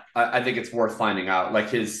 But I think it's worth finding out.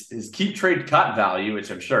 His keep trade cut value, which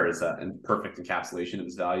I'm sure is a perfect encapsulation of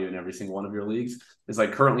his value in every single one of your leagues, is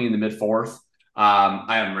currently in the mid 4th.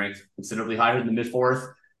 I am ranked considerably higher than the mid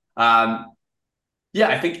 4th. I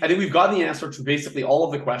think we've gotten the answer to basically all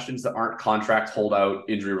of the questions that aren't contract holdout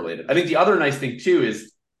injury related. I think the other nice thing too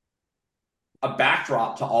is a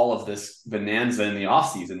backdrop to all of this bonanza in the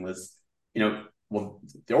offseason was, well,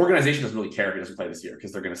 the organization doesn't really care if he doesn't play this year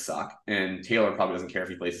because they're going to suck. And Taylor probably doesn't care if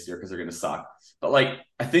he plays this year because they're going to suck. But like,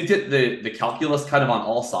 I think that the calculus kind of on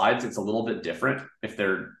all sides, it's a little bit different if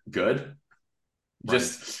they're good. Right.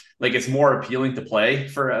 Just like it's more appealing to play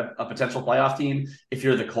for a potential playoff team if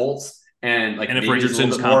you're the Colts. And like, and if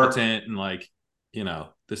Richardson's competent and like,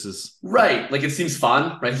 this is right. Like it seems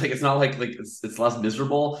fun, right? Like it's not like it's less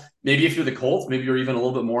miserable. Maybe if you're the Colts, maybe you're even a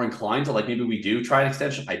little bit more inclined to like maybe we do try an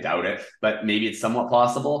extension. I doubt it, but maybe it's somewhat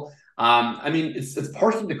possible. I mean, it's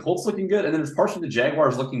partially the Colts looking good, and then it's partially the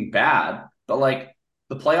Jaguars looking bad. But like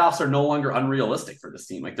the playoffs are no longer unrealistic for this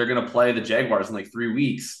team. Like they're gonna play the Jaguars in like 3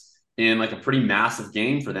 weeks in like a pretty massive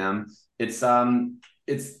game for them. It's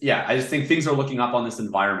I just think things are looking up on this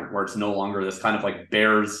environment where it's no longer this kind of like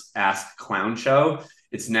Bears-esque clown show.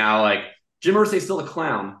 It's now like Jim Irsay's still a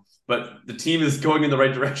clown, but the team is going in the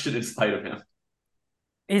right direction in spite of him.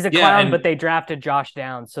 He's a clown, but they drafted Josh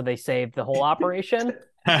Downs, so they saved the whole operation.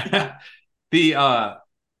 The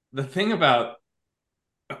thing about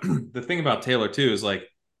Taylor too is like,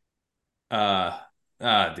 damn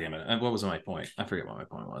it, what was my point? I forget what my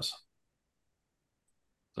point was.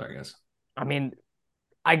 Sorry, guys. I mean,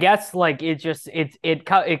 I guess like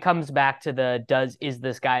it comes back to is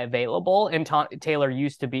this guy available? And Taylor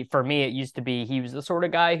used to be, for me, it used to be he was the sort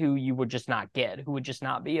of guy who you would just not get, who would just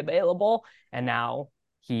not be available. And now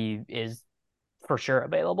he is for sure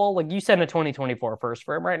available. Like you send a 2024 first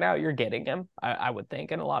for him right now, you're getting him, I would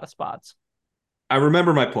think, in a lot of spots. I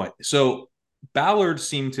remember my point. So Ballard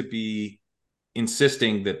seemed to be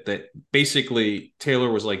insisting that basically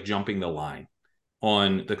Taylor was like jumping the line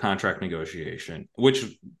on the contract negotiation, which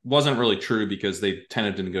wasn't really true because they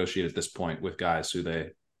tended to negotiate at this point with guys who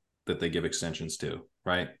they give extensions to,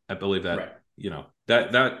 right? I believe that, right.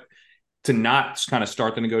 That to not kind of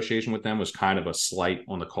start the negotiation with them was kind of a slight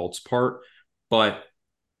on the Colts part. But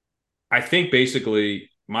I think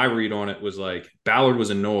basically my read on it was like Ballard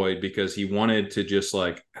was annoyed because he wanted to just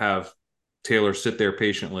like have Taylor sit there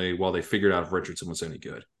patiently while they figured out if Richardson was any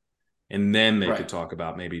good. And then they could talk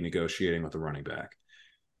about maybe negotiating with the running back.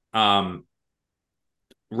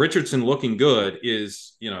 Richardson looking good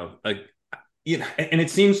is, and it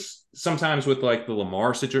seems sometimes with like the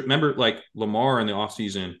Lamar situation. Remember, like Lamar in the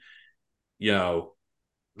offseason,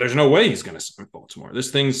 there's no way he's going to sign with Baltimore.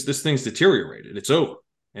 This thing's deteriorated. It's over.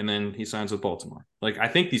 And then he signs with Baltimore. Like I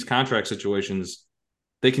think these contract situations,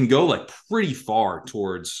 they can go like pretty far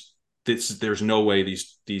towards this. There's no way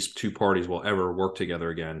these two parties will ever work together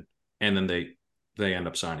again. And then they end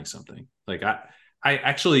up signing something. Like I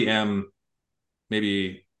actually am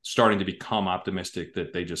maybe starting to become optimistic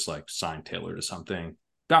that they just like sign Taylor to something.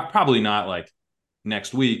 Probably not like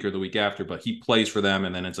next week or the week after, but he plays for them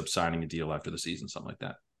and then ends up signing a deal after the season, something like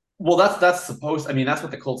that. Well, that's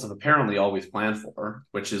what the Colts have apparently always planned for,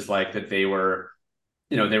 which is like that they were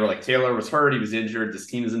like Taylor was hurt, he was injured, this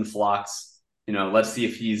team is in flux. Let's see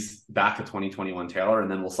if he's back to 2021 Taylor and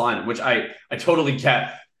then we'll sign him, which I totally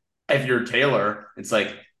get. If you're Taylor, it's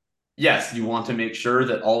like, yes, you want to make sure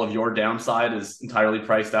that all of your downside is entirely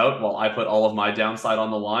priced out while I put all of my downside on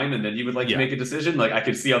the line. And then you would like to make a decision. Like I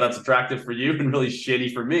could see how that's attractive for you and really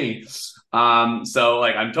shitty for me. So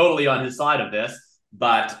like, I'm totally on his side of this,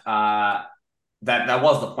 but that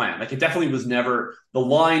was the plan. Like it definitely was never the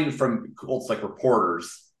line from Colts, like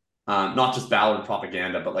reporters, not just Ballard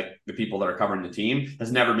propaganda, but like the people that are covering the team has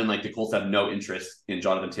never been like the Colts have no interest in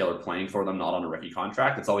Jonathan Taylor playing for them, not on a rookie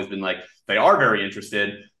contract. It's always been like they are very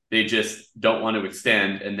interested. They just don't want to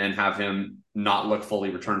extend and then have him not look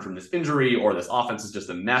fully returned from this injury, or this offense is just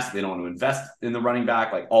a mess. They don't want to invest in the running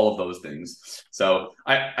back, like all of those things. So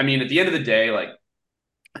I mean, at the end of the day, like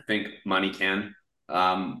I think money can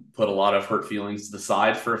put a lot of hurt feelings to the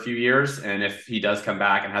side for a few years. And if he does come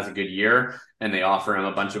back and has a good year and they offer him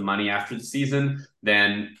a bunch of money after the season,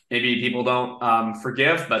 then maybe people don't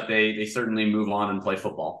forgive, but they certainly move on and play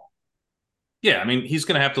football. Yeah, I mean, he's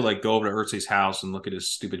going to have to like go over to Ertzey's house and look at his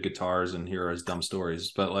stupid guitars and hear his dumb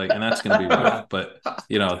stories. But like, and that's going to be rough. But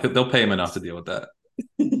they'll pay him enough to deal with that.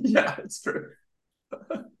 Yeah, it's true.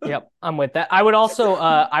 Yep, I'm with that. I would also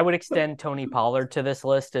I would extend Tony Pollard to this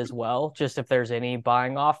list as well, just if there's any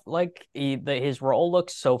buying off. Like his role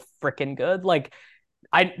looks so freaking good. Like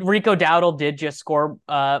Rico Dowdle did just score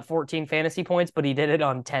 14 fantasy points, but he did it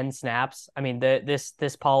on 10 snaps. I mean, this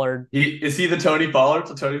Pollard is he the Tony Pollard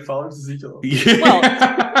to Tony Pollard's Ezekiel? Well,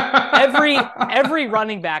 every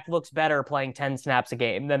running back looks better playing 10 snaps a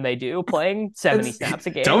game than they do playing 70 snaps a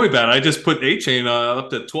game. Tell me about it. I just put Achane up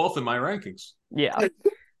to 12th in my rankings. Yeah.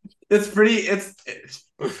 It's pretty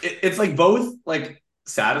like both like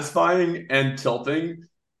satisfying and tilting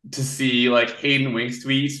to see like Hayden Winks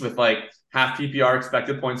tweets with like half PPR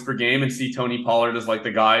expected points per game and see Tony Pollard as like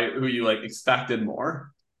the guy who you like expected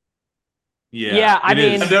more. Yeah, I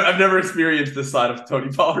mean, I've never experienced this side of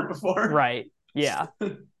Tony Pollard before. Right. Yeah.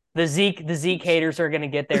 The Zeke haters are going to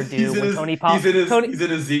get their due when Tony Pollard. He's in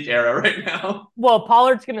his Zeke era right now. Well,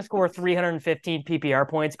 Pollard's going to score 315 PPR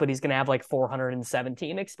points, but he's going to have like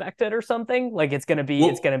 417 expected or something. Like it's going to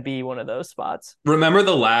be one of those spots. Remember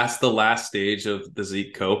the last stage of the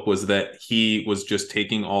Zeke cope was that he was just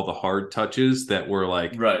taking all the hard touches that were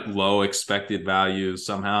like low expected value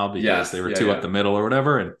somehow because they were too up the middle or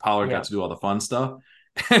whatever, and Pollard got to do all the fun stuff.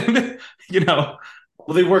 And well,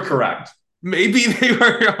 they were correct. Maybe they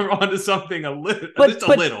were onto something a little. But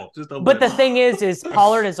the thing is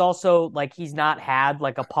Pollard is also like he's not had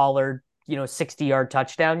like a Pollard 60-yard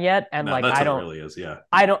touchdown yet, and no, like I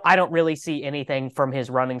don't really see anything from his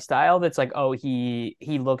running style that's like he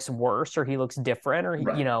looks worse or he looks different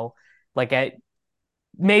or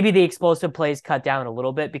maybe the explosive plays cut down a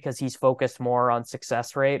little bit because he's focused more on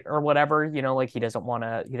success rate or whatever, like he doesn't want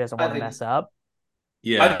to mess up.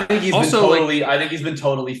 Yeah, I think he's been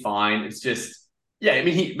totally fine. It's just, I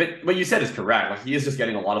mean, but what you said is correct. Like he is just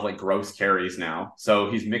getting a lot of like gross carries now, so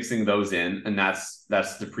he's mixing those in, and that's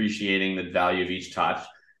depreciating the value of each touch.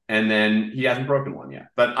 And then he hasn't broken one yet.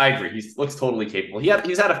 But I agree, he looks totally capable.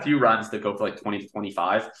 He's had a few runs that go for like 20 to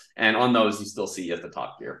 25, and on those you still see as the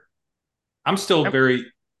top tier. I'm still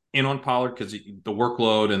very in on Pollard because the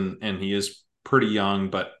workload and he is pretty young,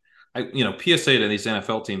 but PSA to these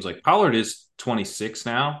NFL teams, like Pollard is 26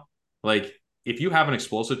 now. Like if you have an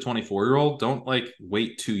explosive 24-year-old, don't like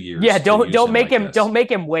wait 2 years. Yeah, don't make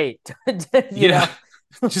him wait.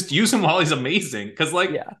 Just use him while he's amazing. Because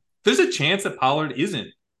there's a chance that Pollard isn't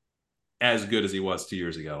as good as he was 2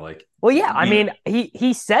 years ago. Like, well, yeah, I mean,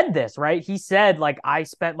 he said this, right? He said like I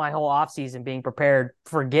spent my whole offseason being prepared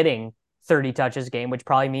for getting 30 touches a game, which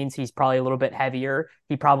probably means he's probably a little bit heavier.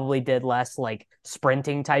 He probably did less like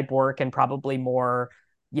sprinting type work and probably more,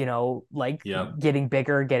 getting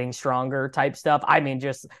bigger, getting stronger type stuff. I mean,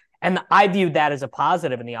 and I viewed that as a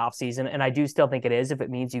positive in the offseason, and I do still think it is if it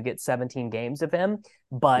means you get 17 games of him,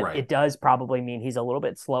 but it does probably mean he's a little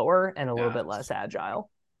bit slower and a little bit less agile.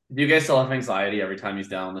 Do you guys still have anxiety every time he's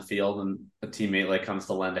down on the field and a teammate like comes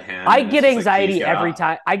to lend a hand? I get anxiety every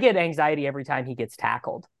time. I get anxiety every time he gets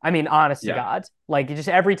tackled. I mean, honest to God, like just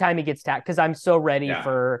every time he gets tackled, because I'm so ready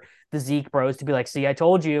for the Zeke bros to be like, "See, I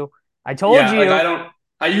told you, I told you." Like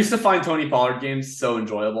I used to find Tony Pollard games so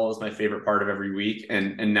enjoyable. It was my favorite part of every week,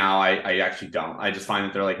 and now I actually don't. I just find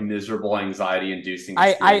that they're like miserable, anxiety-inducing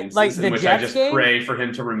experiences I like the in which Jets I just game? Pray for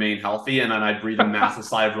him to remain healthy, and then I breathe a massive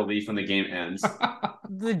sigh of relief when the game ends.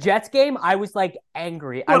 The Jets game, I was like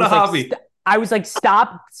angry. What a hobby! I was like,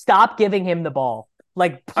 stop giving him the ball.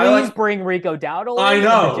 Like, please bring Rico Dowdle in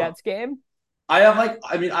the Jets game. I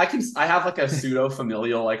have like a pseudo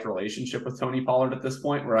familial like relationship with Tony Pollard at this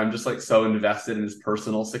point where I'm just like so invested in his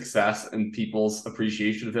personal success and people's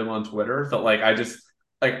appreciation of him on Twitter that like I just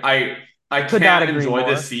like I can't enjoy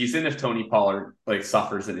this season if Tony Pollard like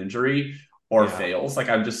suffers an injury or fails. Like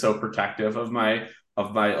I'm just so protective of my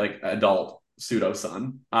like adult pseudo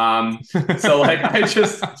son. So like I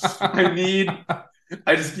just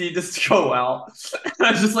need this to go well. And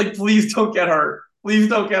I'm just like, please don't get hurt. Please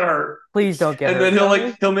don't get hurt. Please don't get hurt. And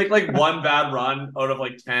then he'll make like one bad run out of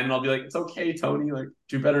like 10, and I'll be like, it's okay, Tony. Like,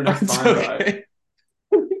 do better next time. Okay.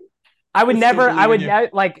 I would never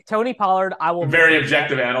like Tony Pollard. I will very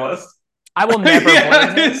objective analyst. I will never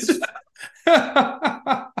blame him.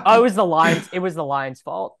 Oh, it was the Lions. It was the Lions'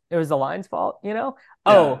 fault. It was the Lions' fault.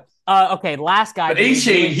 Okay. Last guy. But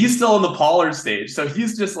Achane, he's still in the Pollard stage, so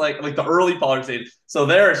he's just like the early Pollard stage. So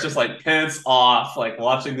there, it's just like pants off, like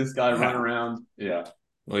watching this guy run around. Yeah.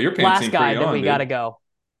 Well, your pants last guy that we got to go.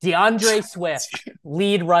 DeAndre Swift,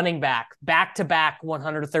 lead running back to back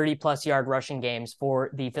 130 plus yard rushing games for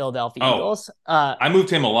the Philadelphia Eagles. I moved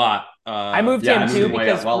him a lot. I moved him too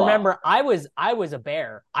because remember, I was a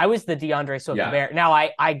Bear. I was the DeAndre Swift Bear. Now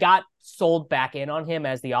I got sold back in on him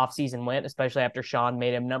as the offseason went, especially after Sean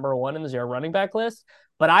made him number one in the zero running back list.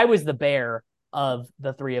 But I was the Bear of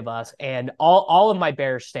the three of us, and all of my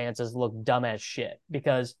Bear stances look dumb as shit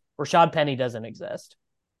because Rashad Penny doesn't exist.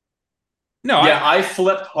 No, I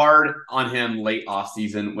flipped hard on him late off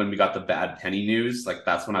season when we got the bad Penny news. Like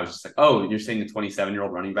that's when I was just like, oh, you're saying a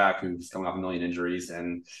 27-year-old running back who's coming off a million injuries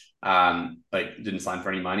and didn't sign for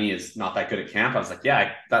any money is not that good at camp. I was like,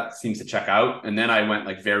 yeah, that seems to check out. And then I went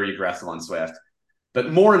like very aggressive on Swift,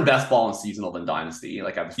 but more in best ball and seasonal than Dynasty.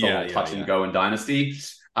 Like I was still touch and go in Dynasty.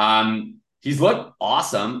 He's looked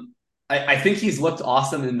awesome. I think he's looked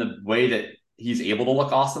awesome in the way that he's able to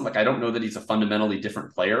look awesome. Like, I don't know that he's a fundamentally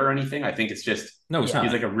different player or anything. I think it's just No, he's not.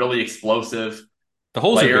 He's like a really explosive The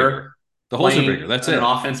holes player. are bigger. The holes are bigger. That's in it. An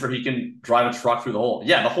offense where he can drive a truck through the hole.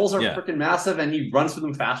 Yeah, the holes are freaking massive, and he runs through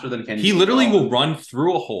them faster than Kenny. He literally will run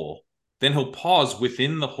through a hole, then he'll pause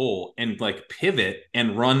within the hole and like pivot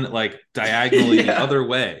and run like diagonally the other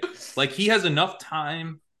way. Like, he has enough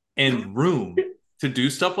time and room to do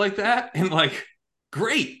stuff like that, and like,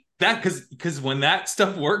 great. That because when that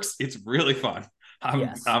stuff works, it's really fun.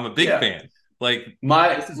 I'm a big fan. Like,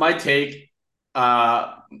 my take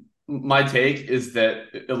is that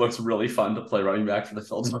it looks really fun to play running back for the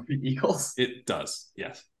Philadelphia Eagles. It does,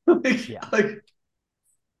 yes.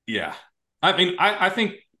 Yeah. I mean, I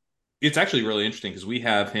think it's actually really interesting because we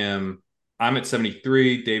have him. I'm at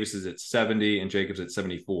 73, Davis is at 70, and Jacob's at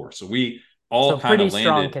 74. So we all kind of landed. Pretty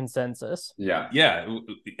strong consensus. Yeah,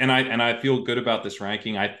 and I feel good about this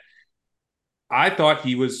ranking. I thought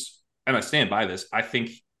he was, and I stand by this. I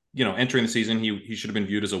think, entering the season, he should have been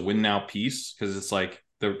viewed as a win now piece, because it's like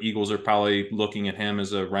the Eagles are probably looking at him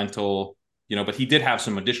as a rental, but he did have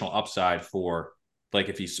some additional upside for, like,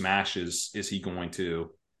 if he smashes, is he going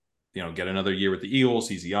to, get another year with the Eagles?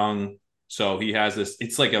 He's young. So he has this,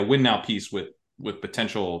 it's like a win now piece with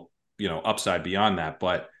potential, upside beyond that.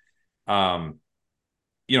 But, I'd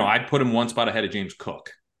put him one spot ahead of James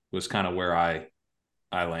Cook, was kind of where I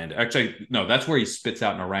landed. Actually, no, that's where he spits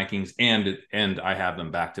out in our rankings, and I have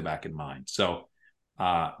them back to back in mind. So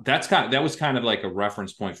that was kind of like a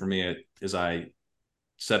reference point for me as I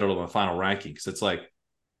settled on the final ranking. Because it's like,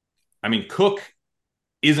 I mean, Cook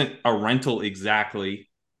isn't a rental exactly,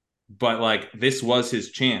 but like, this was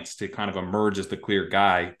his chance to kind of emerge as the clear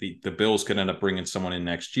guy. The Bills could end up bringing someone in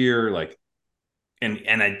next year, like, and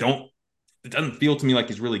it doesn't feel to me like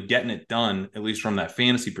he's really getting it done, at least from that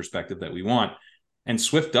fantasy perspective that we want. And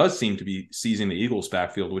Swift does seem to be seizing the Eagles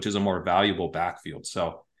backfield, which is a more valuable backfield.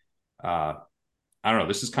 So I don't know.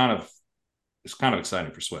 It's kind of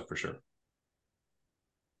exciting for Swift for sure.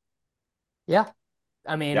 Yeah.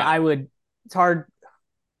 I mean, it's hard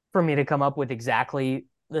for me to come up with exactly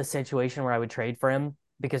the situation where I would trade for him,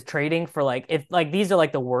 because trading for these are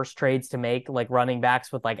like the worst trades to make, like running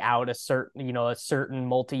backs with like out a certain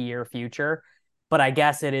multi-year future. But I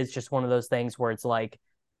guess it is just one of those things where it's like,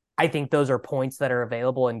 I think those are points that are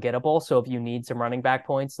available and gettable. So if you need some running back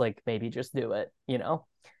points, like, maybe just do it,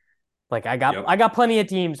 Like, I got plenty of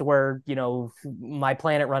teams where, my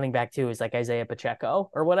plan at running back too is like Isaiah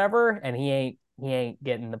Pacheco or whatever, and he ain't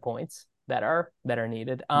getting the points that are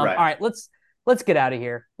needed. All right, let's get out of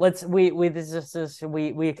here. We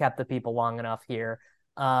kept the people long enough here.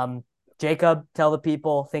 Jakob, tell the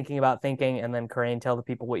people Thinking About Thinking, and then Crane, tell the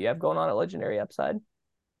people what you have going on at Legendary Upside.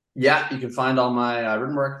 Yeah, you can find all my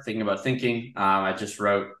written work, Thinking About Thinking. I just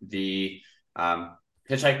wrote the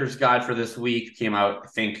Hitchhiker's Guide for this week. Came out,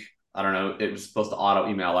 I don't know, it was supposed to auto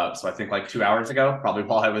email out, so I think like 2 hours ago, probably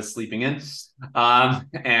while I was sleeping in.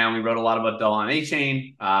 And we wrote a lot about Devon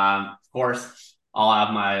Achane. Of course, I'll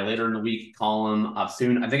have my later in the week column up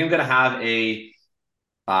soon. I think I'm going to have a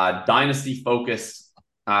Dynasty focused,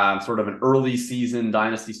 sort of an early season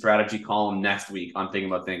Dynasty strategy column next week on Thinking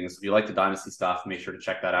About Things. If you like the Dynasty stuff, make sure to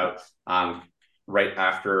check that out right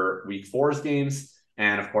after week 4's games.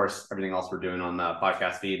 And of course, everything else we're doing on the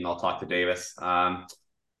podcast feed, and I'll talk to Davis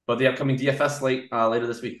about the upcoming DFS slate later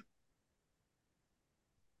this week.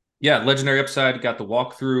 Yeah, Legendary Upside got the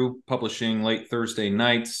walkthrough publishing late Thursday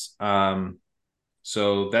nights.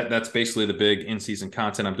 So that's basically the big in-season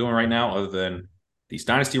content I'm doing right now, other than these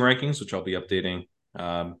Dynasty rankings, which I'll be updating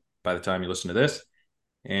by the time you listen to this.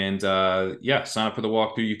 And sign up for the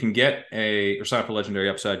walkthrough. You can sign up for Legendary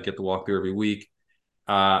Upside, get the walkthrough every week.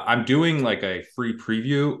 I'm doing like a free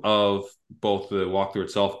preview of both the walkthrough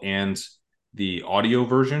itself and the audio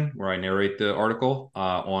version where I narrate the article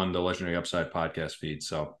on the Legendary Upside podcast feed.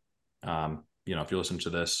 So, if you listen to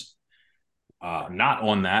this not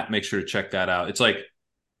on that, make sure to check that out. It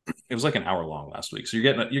was like an hour long last week. So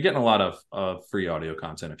you're getting a lot of free audio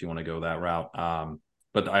content if you want to go that route.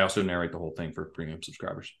 But I also narrate the whole thing for premium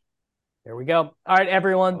subscribers. There we go. All right,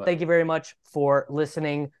 everyone. Thank you very much for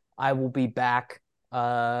listening. I will be back,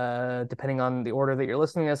 depending on the order that you're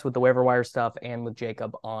listening to this, with the waiver wire stuff and with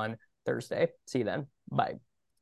Jakob on Thursday. See you then. Bye.